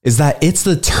Shopify is that it's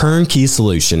the turnkey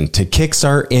solution to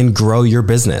kickstart and grow your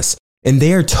business, and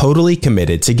they are totally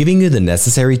committed to giving you the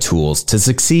necessary tools to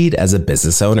succeed as a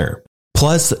business owner.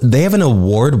 Plus, they have an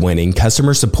award-winning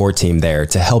customer support team there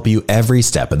to help you every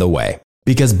step of the way.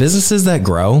 Because businesses that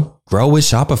grow with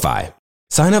Shopify.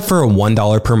 Sign up for a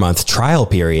 $1 per month trial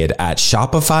period at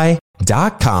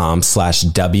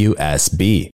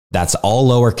shopify.com/WSB. That's all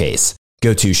lowercase.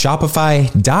 Go to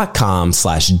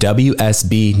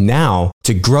shopify.com/WSB now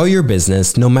to grow your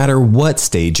business no matter what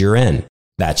stage you're in.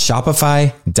 That's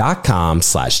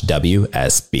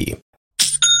shopify.com/WSB.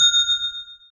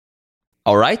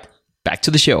 All right, back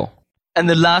to the show. And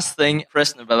the last thing,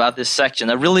 Preston, about this section,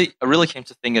 I really came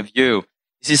to think of you.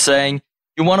 Is he saying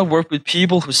you want to work with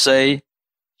people who say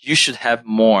you should have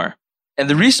more? And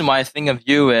the reason why I think of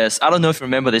you is, I don't know if you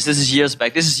remember this. This is years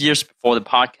back. This is years before the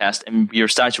podcast, and we were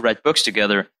starting to write books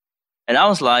together. And I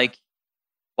was like,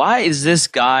 why is this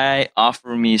guy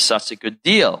offering me such a good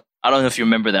deal? I don't know if you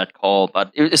remember that call,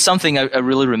 but it's something I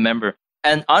really remember.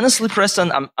 And honestly,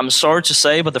 Preston, I'm sorry to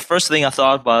say, but the first thing I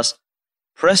thought was,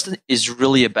 Preston is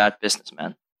really a bad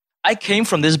businessman. I came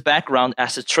from this background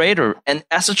as a trader, and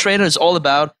as a trader, it's all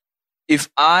about, if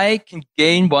I can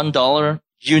gain $1,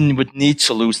 you would need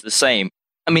to lose the same.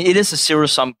 I mean, it is a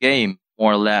zero-sum game,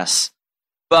 more or less.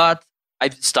 But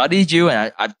I've studied you,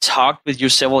 and I've talked with you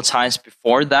several times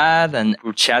before that, and we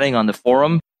were chatting on the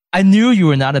forum. I knew you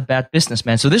were not a bad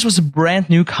businessman. So this was a brand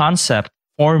new concept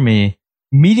for me,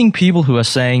 meeting people who are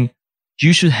saying,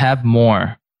 you should have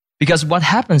more. Because what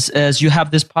happens is you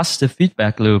have this positive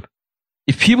feedback loop.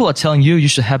 If people are telling you you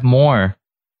should have more,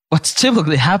 what's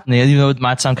typically happening, you know, it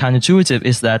might sound counterintuitive,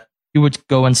 is that you would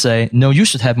go and say, no, you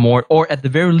should have more, or at the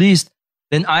very least,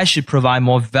 then I should provide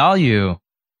more value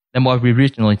than what we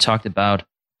originally talked about.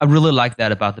 I really like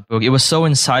that about the book. It was so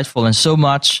insightful and so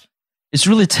much. It's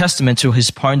really a testament to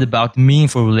his point about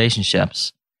meaningful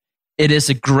relationships. It is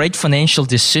a great financial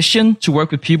decision to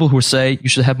work with people who say you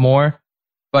should have more,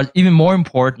 but even more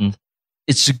important,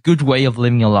 it's a good way of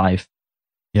living your life.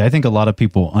 Yeah, I think a lot of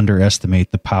people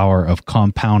underestimate the power of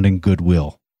compounding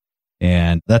goodwill.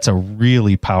 And that's a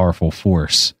really powerful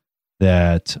force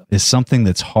that is something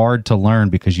that's hard to learn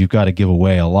because you've got to give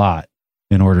away a lot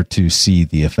in order to see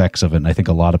the effects of it. And I think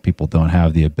a lot of people don't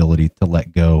have the ability to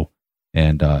let go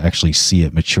and actually see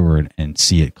it mature and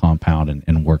see it compound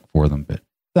and work for them. But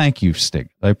thank you, Stig.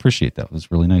 I appreciate that. It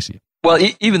was really nice of you. Well,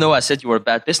 even though I said you were a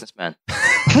bad businessman.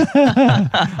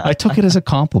 I took it as a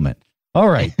compliment. All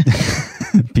right.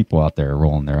 People out there are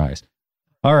rolling their eyes.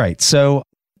 All right. So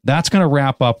that's going to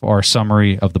wrap up our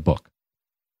summary of the book.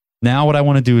 Now what I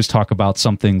want to do is talk about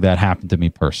something that happened to me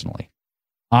personally.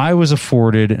 I was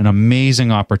afforded an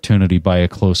amazing opportunity by a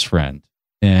close friend,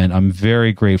 and I'm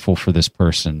very grateful for this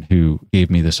person who gave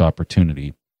me this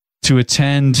opportunity to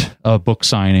attend a book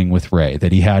signing with Ray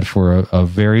that he had for a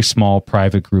very small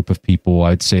private group of people.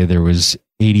 I'd say there was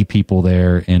 80 people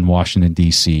there in Washington,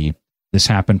 D.C. This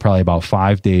happened probably about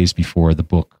 5 days before the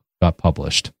book got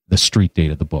published, the street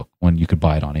date of the book, when you could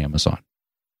buy it on Amazon.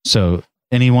 So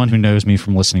anyone who knows me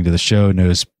from listening to the show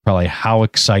knows probably how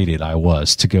excited I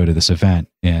was to go to this event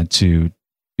and to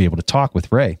be able to talk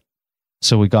with Ray.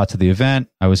 So we got to the event.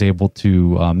 I was able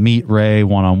to meet Ray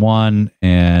one-on-one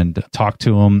and talk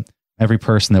to him. Every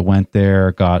person that went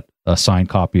there got a signed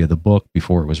copy of the book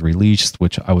before it was released,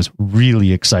 which I was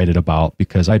really excited about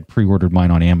because I'd pre-ordered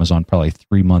mine on Amazon probably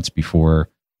 3 months before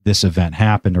this event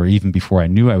happened, or even before I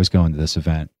knew I was going to this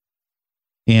event.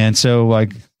 And so I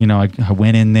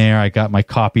went in there, I got my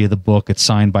copy of the book. It's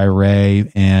signed by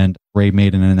Ray, and Ray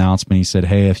made an announcement. He said,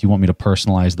 hey, if you want me to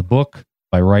personalize the book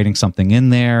by writing something in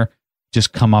there,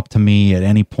 just come up to me at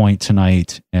any point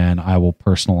tonight and I will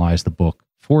personalize the book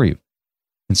for you.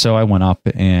 And so I went up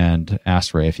and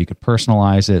asked Ray if he could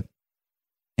personalize it.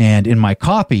 And in my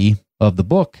copy of the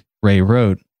book, Ray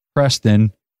wrote,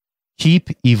 Preston, keep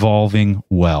evolving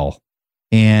well.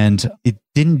 And it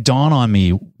didn't dawn on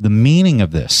me the meaning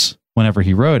of this whenever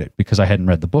he wrote it because I hadn't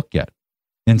read the book yet.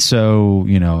 And so,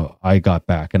 I got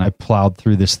back and I plowed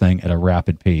through this thing at a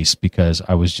rapid pace because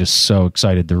I was just so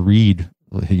excited to read,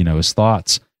 his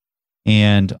thoughts.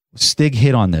 And Stig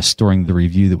hit on this during the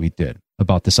review that we did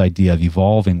about this idea of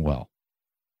evolving well.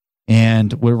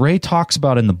 And what Ray talks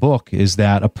about in the book is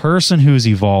that a person who's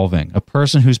evolving, a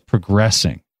person who's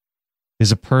progressing,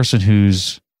 is a person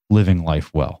who's living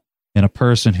life well and a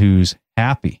person who's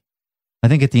happy. I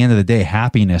think at the end of the day,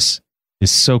 happiness is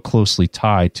so closely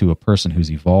tied to a person who's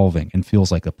evolving and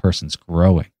feels like a person's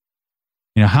growing.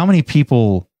 How many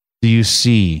people do you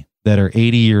see that are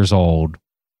 80 years old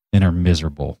and are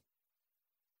miserable?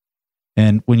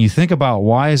 And when you think about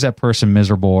why is that person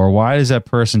miserable, or why does that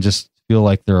person just feel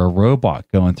like they're a robot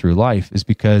going through life, is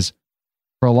because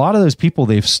for a lot of those people,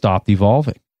 they've stopped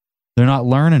evolving. They're not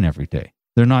learning every day.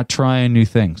 They're not trying new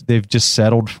things. They've just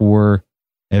settled for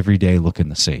every day looking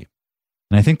the same.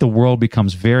 And I think the world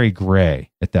becomes very gray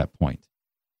at that point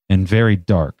and very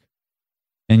dark.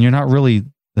 And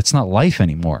that's not life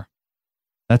anymore.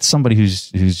 That's somebody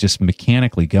who's just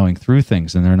mechanically going through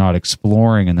things, and they're not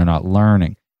exploring and they're not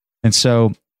learning. And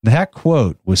so that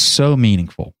quote was so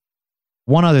meaningful.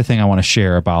 One other thing I want to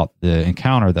share about the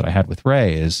encounter that I had with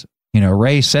Ray is,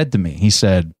 Ray said to me, he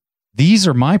said, "These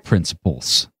are my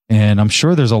principles. And I'm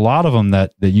sure there's a lot of them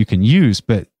that you can use,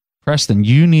 but Preston,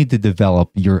 you need to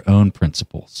develop your own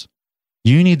principles.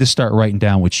 You need to start writing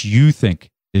down what you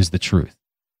think is the truth.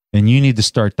 And you need to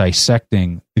start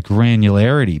dissecting the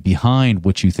granularity behind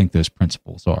what you think those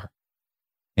principles are.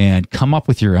 And come up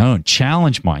with your own,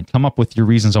 challenge mine, come up with your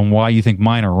reasons on why you think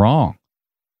mine are wrong."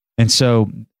 And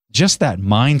so just that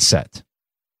mindset,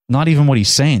 not even what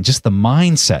he's saying, just the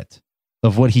mindset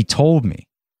of what he told me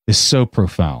is so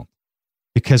profound.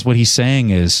 Because what he's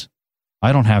saying is,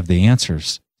 I don't have the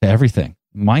answers to everything.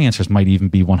 My answers might even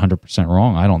be 100%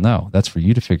 wrong. I don't know. That's for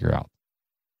you to figure out.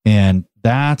 And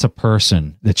that's a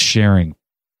person that's sharing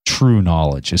true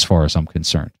knowledge as far as I'm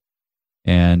concerned.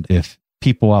 And if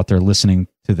people out there listening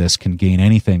to this can gain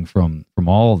anything from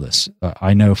all of this,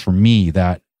 I know for me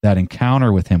that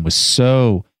encounter with him was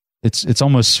so, it's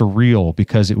almost surreal,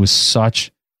 because it was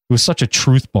such a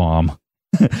truth bomb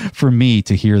for me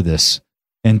to hear this.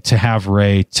 And to have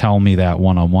Ray tell me that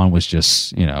one-on-one was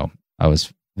just, I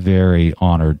was very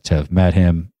honored to have met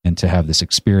him and to have this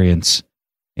experience.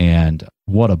 And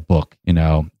what a book,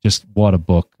 just what a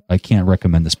book. I can't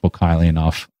recommend this book highly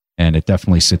enough. And it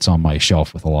definitely sits on my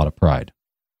shelf with a lot of pride.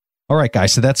 All right,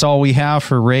 guys. So that's all we have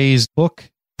for Ray's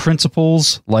book,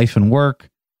 Principles, Life and Work.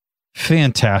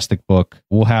 Fantastic book.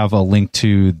 We'll have a link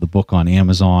to the book on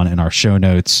Amazon in our show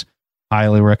notes.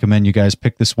 Highly recommend you guys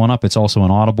pick this one up. It's also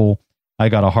an Audible. I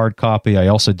got a hard copy. I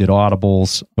also did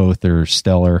Audibles. Both are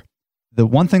stellar. The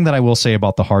one thing that I will say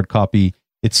about the hard copy,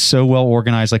 it's so well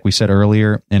organized, like we said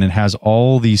earlier, and it has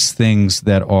all these things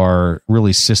that are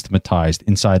really systematized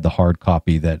inside the hard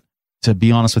copy that, to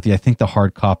be honest with you, I think the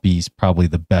hard copy is probably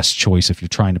the best choice if you're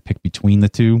trying to pick between the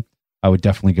two. I would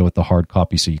definitely go with the hard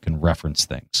copy so you can reference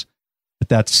things. But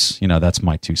that's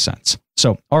my 2 cents.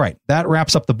 So, all right, that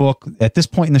wraps up the book. At this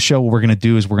point in the show, what we're going to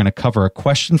do is we're going to cover a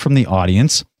question from the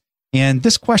audience. And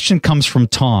this question comes from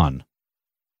Ton.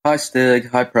 Hi, Stig.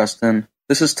 Hi, Preston.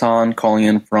 This is Ton calling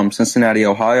in from Cincinnati,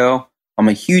 Ohio. I'm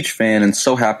a huge fan and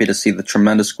so happy to see the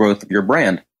tremendous growth of your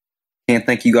brand. Can't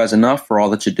thank you guys enough for all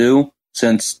that you do,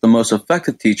 since the most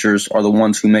effective teachers are the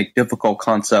ones who make difficult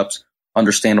concepts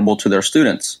understandable to their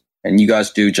students. And you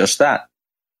guys do just that.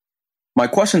 My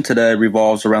question today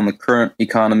revolves around the current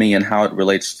economy and how it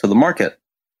relates to the market.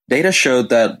 Data showed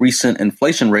that recent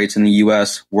inflation rates in the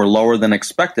U.S. were lower than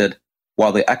expected,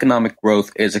 while the economic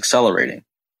growth is accelerating.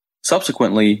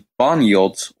 Subsequently, bond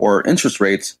yields, or interest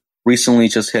rates, recently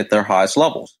just hit their highest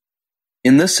levels.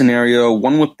 In this scenario,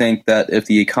 one would think that if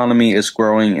the economy is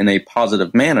growing in a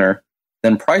positive manner,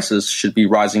 then prices should be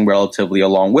rising relatively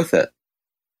along with it.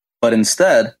 But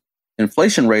instead,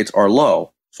 inflation rates are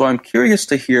low, so I'm curious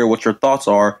to hear what your thoughts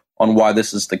are on why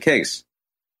this is the case.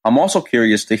 I'm also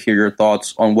curious to hear your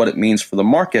thoughts on what it means for the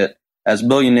market as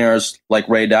billionaires like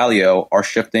Ray Dalio are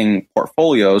shifting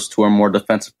portfolios to a more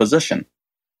defensive position.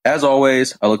 As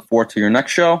always, I look forward to your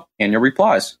next show and your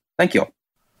replies. Thank you.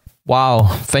 Wow.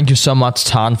 Thank you so much,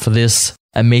 Tan, for this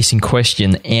amazing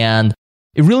question. And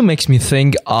it really makes me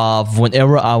think of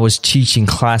whenever I was teaching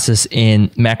classes in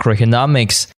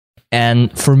macroeconomics,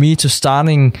 and for me to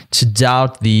starting to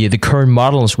doubt the current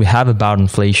models we have about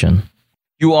inflation.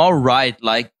 You are right.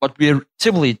 Like what we're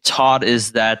typically taught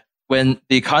is that when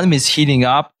the economy is heating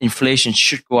up, inflation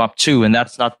should go up too. And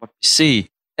that's not what we see.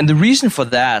 And the reason for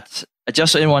that,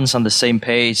 just so everyone's on the same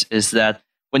page, is that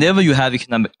whenever you have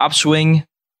economic upswing,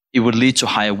 it would lead to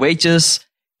higher wages.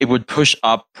 It would push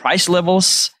up price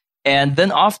levels. And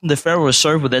then often the Federal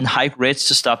Reserve would then hike rates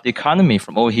to stop the economy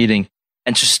from overheating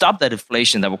and to stop that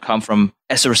inflation that will come from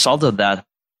as a result of that.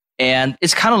 And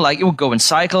it's kind of like it will go in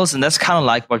cycles, and that's kind of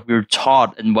like what we're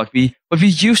taught and what we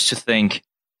used to think.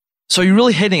 So you're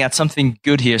really hitting at something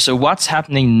good here. So what's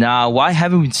happening now? Why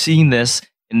haven't we seen this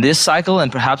in this cycle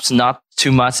and perhaps not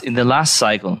too much in the last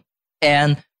cycle?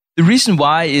 And the reason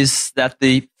why is that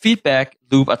the feedback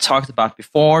loop I talked about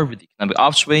before with the economic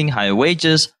upswing, higher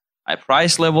wages, high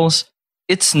price levels,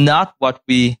 it's not what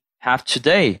we have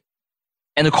today.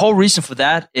 And the core reason for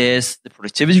that is the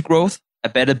productivity growth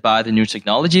abetted by the new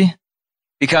technology.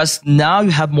 because now you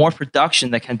have more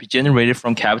production that can be generated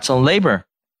from capital and labor.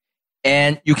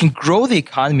 And you can grow the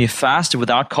economy faster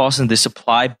without causing the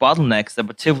supply bottlenecks that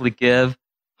would typically give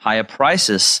higher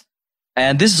prices.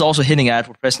 And this is also hitting at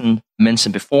what President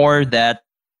mentioned before, that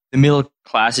the middle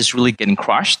class is really getting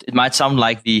crushed. It might sound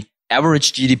like the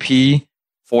average GDP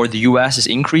for the US is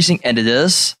increasing, and it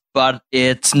is, but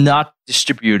it's not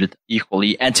distributed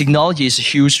equally. And technology is a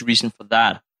huge reason for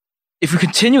that. If we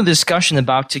continue the discussion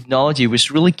about technology, which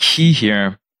is really key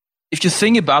here, if you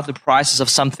think about the prices of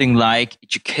something like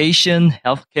education,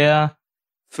 healthcare,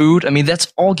 food, I mean,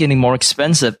 that's all getting more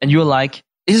expensive. And you're like,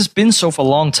 it has been so for a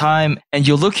long time. And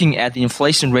you're looking at the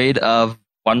inflation rate of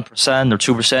 1% or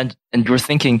 2%, and you're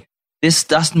thinking, this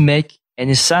doesn't make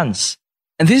any sense.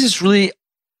 And this is really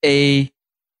a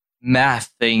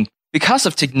math thing. Because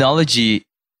of technology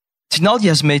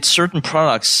has made certain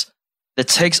products that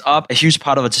takes up a huge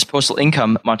part of a disposable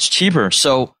income much cheaper.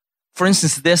 So, for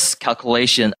instance, this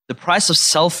calculation, the price of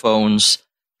cell phones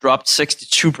dropped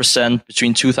 62%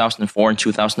 between 2004 and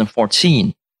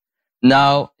 2014.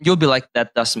 Now, you'll be like,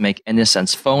 that doesn't make any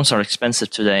sense. Phones are expensive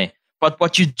today. But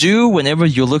what you do whenever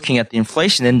you're looking at the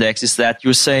inflation index is that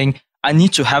you're saying, I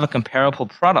need to have a comparable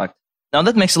product. Now,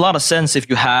 that makes a lot of sense if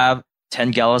you have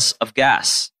 10 gallons of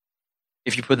gas.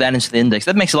 If you put that into the index,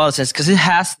 that makes a lot of sense because it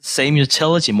has the same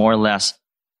utility, more or less.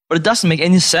 But it doesn't make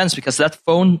any sense because that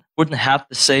phone wouldn't have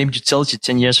the same utility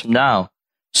 10 years from now.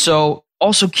 So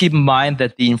also keep in mind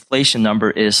that the inflation number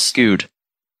is skewed.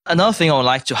 Another thing I would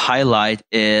like to highlight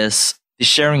is the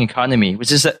sharing economy,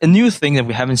 which is a new thing that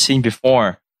we haven't seen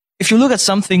before. If you look at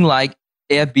something like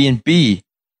Airbnb,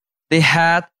 they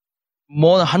had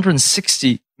more than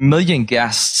 160 million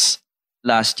guests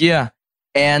last year.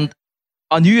 And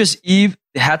on New Year's Eve,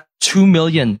 they had 2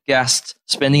 million guests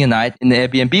spending a night in the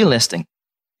Airbnb listing.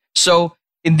 So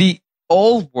in the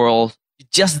old world,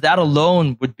 just that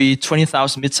alone would be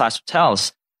 20,000 mid-sized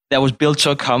hotels that was built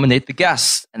to accommodate the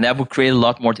guests. And that would create a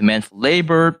lot more demand for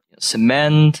labor,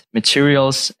 cement,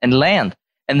 materials, and land.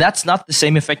 And that's not the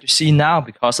same effect you see now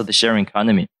because of the sharing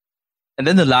economy. And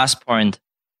then the last point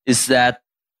is that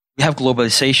we have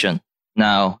globalization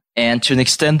now, and to an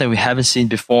extent that we haven't seen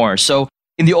before. So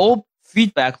in the old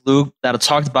feedback loop that I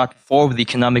talked about before with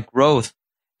economic growth,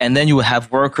 and then you will have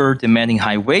worker demanding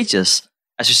high wages,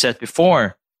 as you said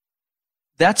before,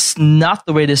 that's not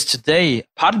the way it is today,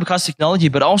 partly because of technology,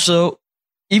 but also,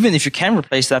 even if you can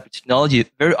replace that with technology,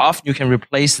 very often you can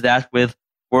replace that with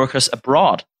workers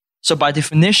abroad. So by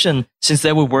definition, since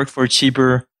they will work for a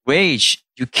cheaper wage,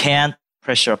 you can't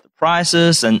pressure up the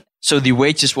prices, and so the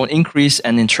wages won't increase,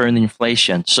 and in turn, the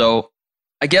inflation. So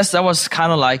I guess that was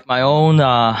kind of like my own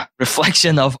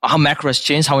reflection of how macro has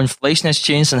changed, how inflation has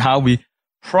changed, and how we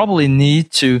probably need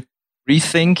to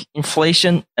rethink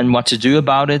inflation and what to do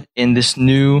about it in this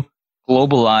new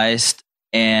globalized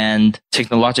and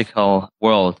technological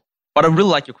world. But I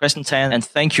really like your question, Tan, and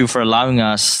thank you for allowing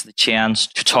us the chance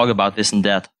to talk about this in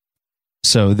depth.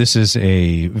 So this is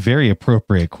a very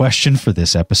appropriate question for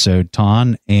this episode,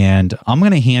 Tan, and I'm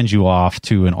going to hand you off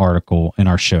to an article in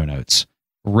our show notes.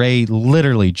 Ray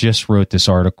literally just wrote this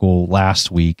article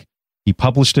last week. He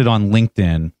published it on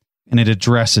LinkedIn, and it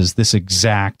addresses this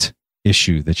exact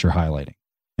issue that you're highlighting.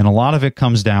 And a lot of it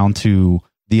comes down to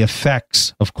the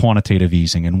effects of quantitative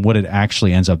easing and what it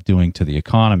actually ends up doing to the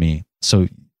economy. So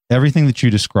everything that you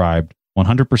described,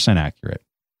 100% accurate.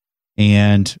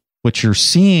 And what you're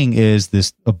seeing is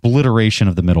this obliteration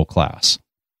of the middle class.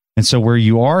 And so where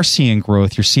you are seeing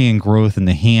growth, you're seeing growth in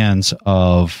the hands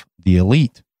of the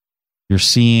elite. You're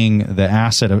seeing the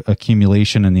asset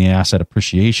accumulation and the asset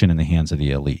appreciation in the hands of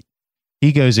the elite.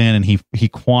 He goes in and he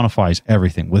quantifies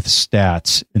everything with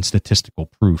stats and statistical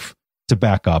proof to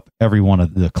back up every one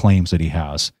of the claims that he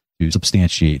has to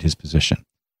substantiate his position.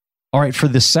 All right, for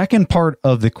the second part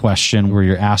of the question where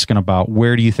you're asking about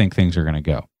where do you think things are going to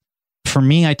go? For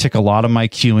me, I took a lot of my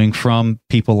cueing from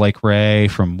people like Ray,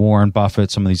 from Warren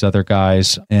Buffett, some of these other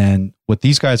guys. And what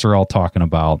these guys are all talking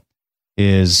about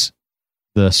is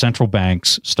the central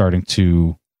banks starting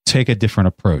to take a different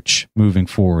approach moving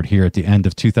forward here at the end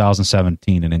of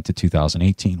 2017 and into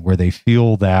 2018, where they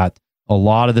feel that a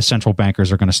lot of the central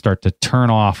bankers are going to start to turn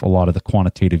off a lot of the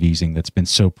quantitative easing that's been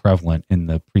so prevalent in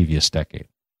the previous decade.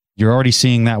 You're already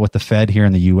seeing that with the Fed here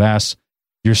in the US.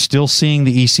 You're still seeing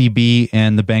the ECB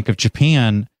and the Bank of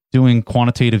Japan doing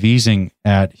quantitative easing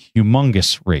at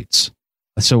humongous rates.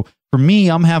 So for me,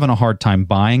 I'm having a hard time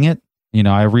buying it. You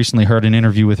know, I recently heard an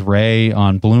interview with Ray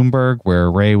on Bloomberg where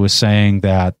Ray was saying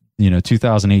that,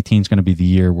 2018 is going to be the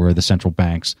year where the central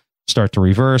banks start to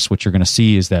reverse. What you're going to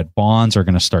see is that bonds are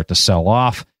going to start to sell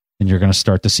off and you're going to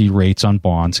start to see rates on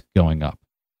bonds going up.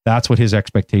 That's what his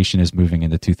expectation is moving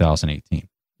into 2018.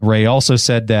 Ray also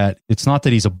said that it's not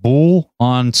that he's a bull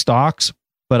on stocks,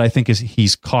 but I think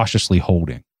he's cautiously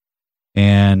holding.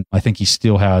 And I think he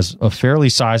still has a fairly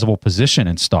sizable position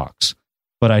in stocks,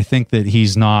 but I think that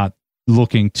he's not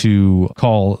looking to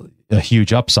call a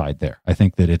huge upside there. I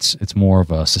think that it's more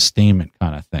of a sustainment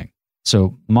kind of thing.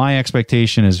 So my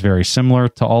expectation is very similar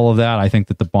to all of that. I think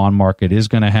that the bond market is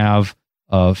going to have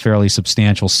a fairly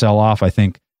substantial sell-off. I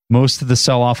think most of the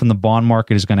sell-off in the bond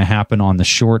market is going to happen on the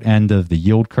short end of the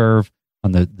yield curve,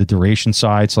 on the duration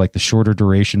side. So like the shorter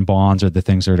duration bonds are the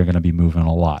things that are going to be moving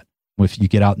a lot. If you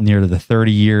get out near to the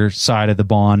 30-year side of the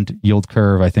bond yield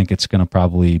curve, I think it's going to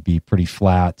probably be pretty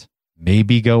flat,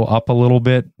 maybe go up a little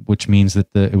bit, which means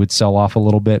that it would sell off a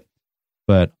little bit.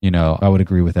 But, I would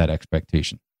agree with that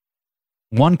expectation.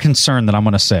 One concern that I'm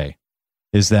going to say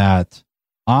is that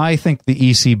I think the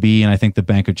ECB and I think the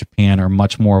Bank of Japan are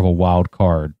much more of a wild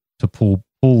card to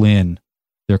pull in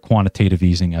their quantitative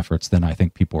easing efforts than I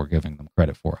think people are giving them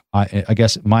credit for. I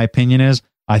guess my opinion is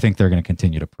I think they're going to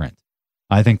continue to print.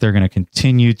 I think they're going to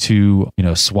continue to,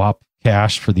 swap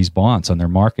cash for these bonds on their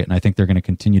market. And I think they're going to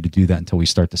continue to do that until we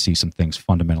start to see some things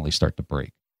fundamentally start to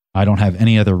break. I don't have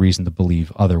any other reason to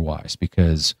believe otherwise,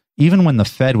 because even when the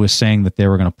Fed was saying that they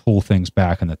were going to pull things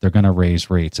back and that they're going to raise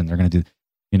rates and they're going to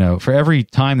do, for every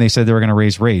time they said they were going to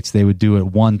raise rates, they would do it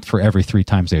once for every 3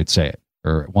 times they would say it,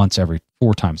 or once every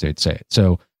 4 times they'd say it.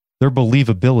 So their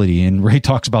believability, and Ray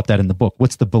talks about that in the book,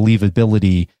 what's the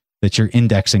believability that you're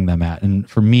indexing them at? And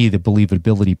for me, the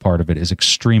believability part of it is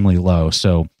extremely low.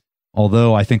 So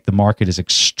although I think the market is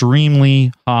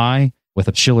extremely high with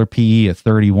a Shiller PE at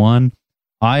 31,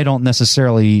 I don't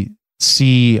necessarily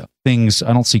see things,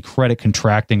 I don't see credit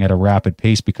contracting at a rapid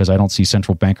pace because I don't see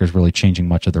central bankers really changing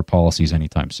much of their policies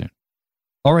anytime soon.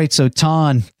 All right, so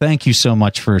Tan, thank you so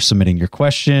much for submitting your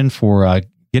question, for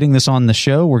getting this on the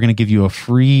show. We're going to give you a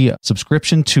free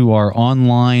subscription to our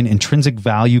online intrinsic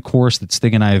value course that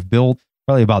Stig and I have built.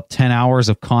 Probably about 10 hours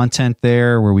of content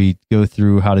there where we go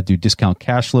through how to do discount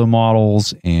cash flow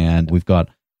models. And we've got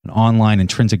an online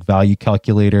intrinsic value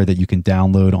calculator that you can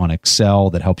download on Excel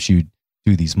that helps you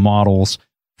do these models.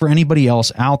 For anybody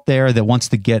else out there that wants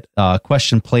to get a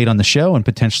question played on the show and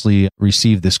potentially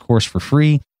receive this course for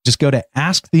free, just go to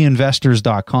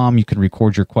asktheinvestors.com. You can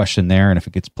record your question there, and if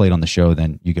it gets played on the show,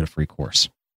 then you get a free course.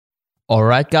 All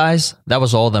right, guys. That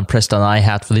was all that Preston and I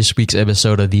had for this week's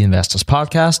episode of the Investors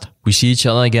Podcast. We see each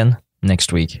other again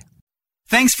next week.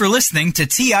 Thanks for listening to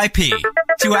TIP.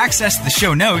 To access the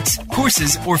show notes,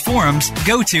 courses, or forums,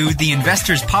 go to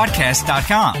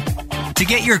theinvestorspodcast.com. To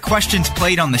get your questions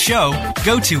played on the show,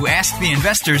 go to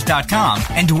asktheinvestors.com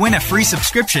and win a free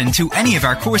subscription to any of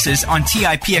our courses on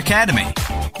TIP Academy.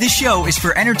 This show is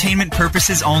for entertainment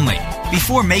purposes only.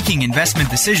 Before making investment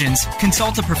decisions,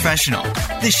 consult a professional.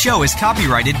 This show is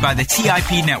copyrighted by the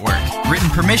TIP Network. Written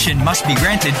permission must be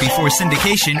granted before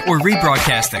syndication or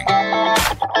rebroadcasting.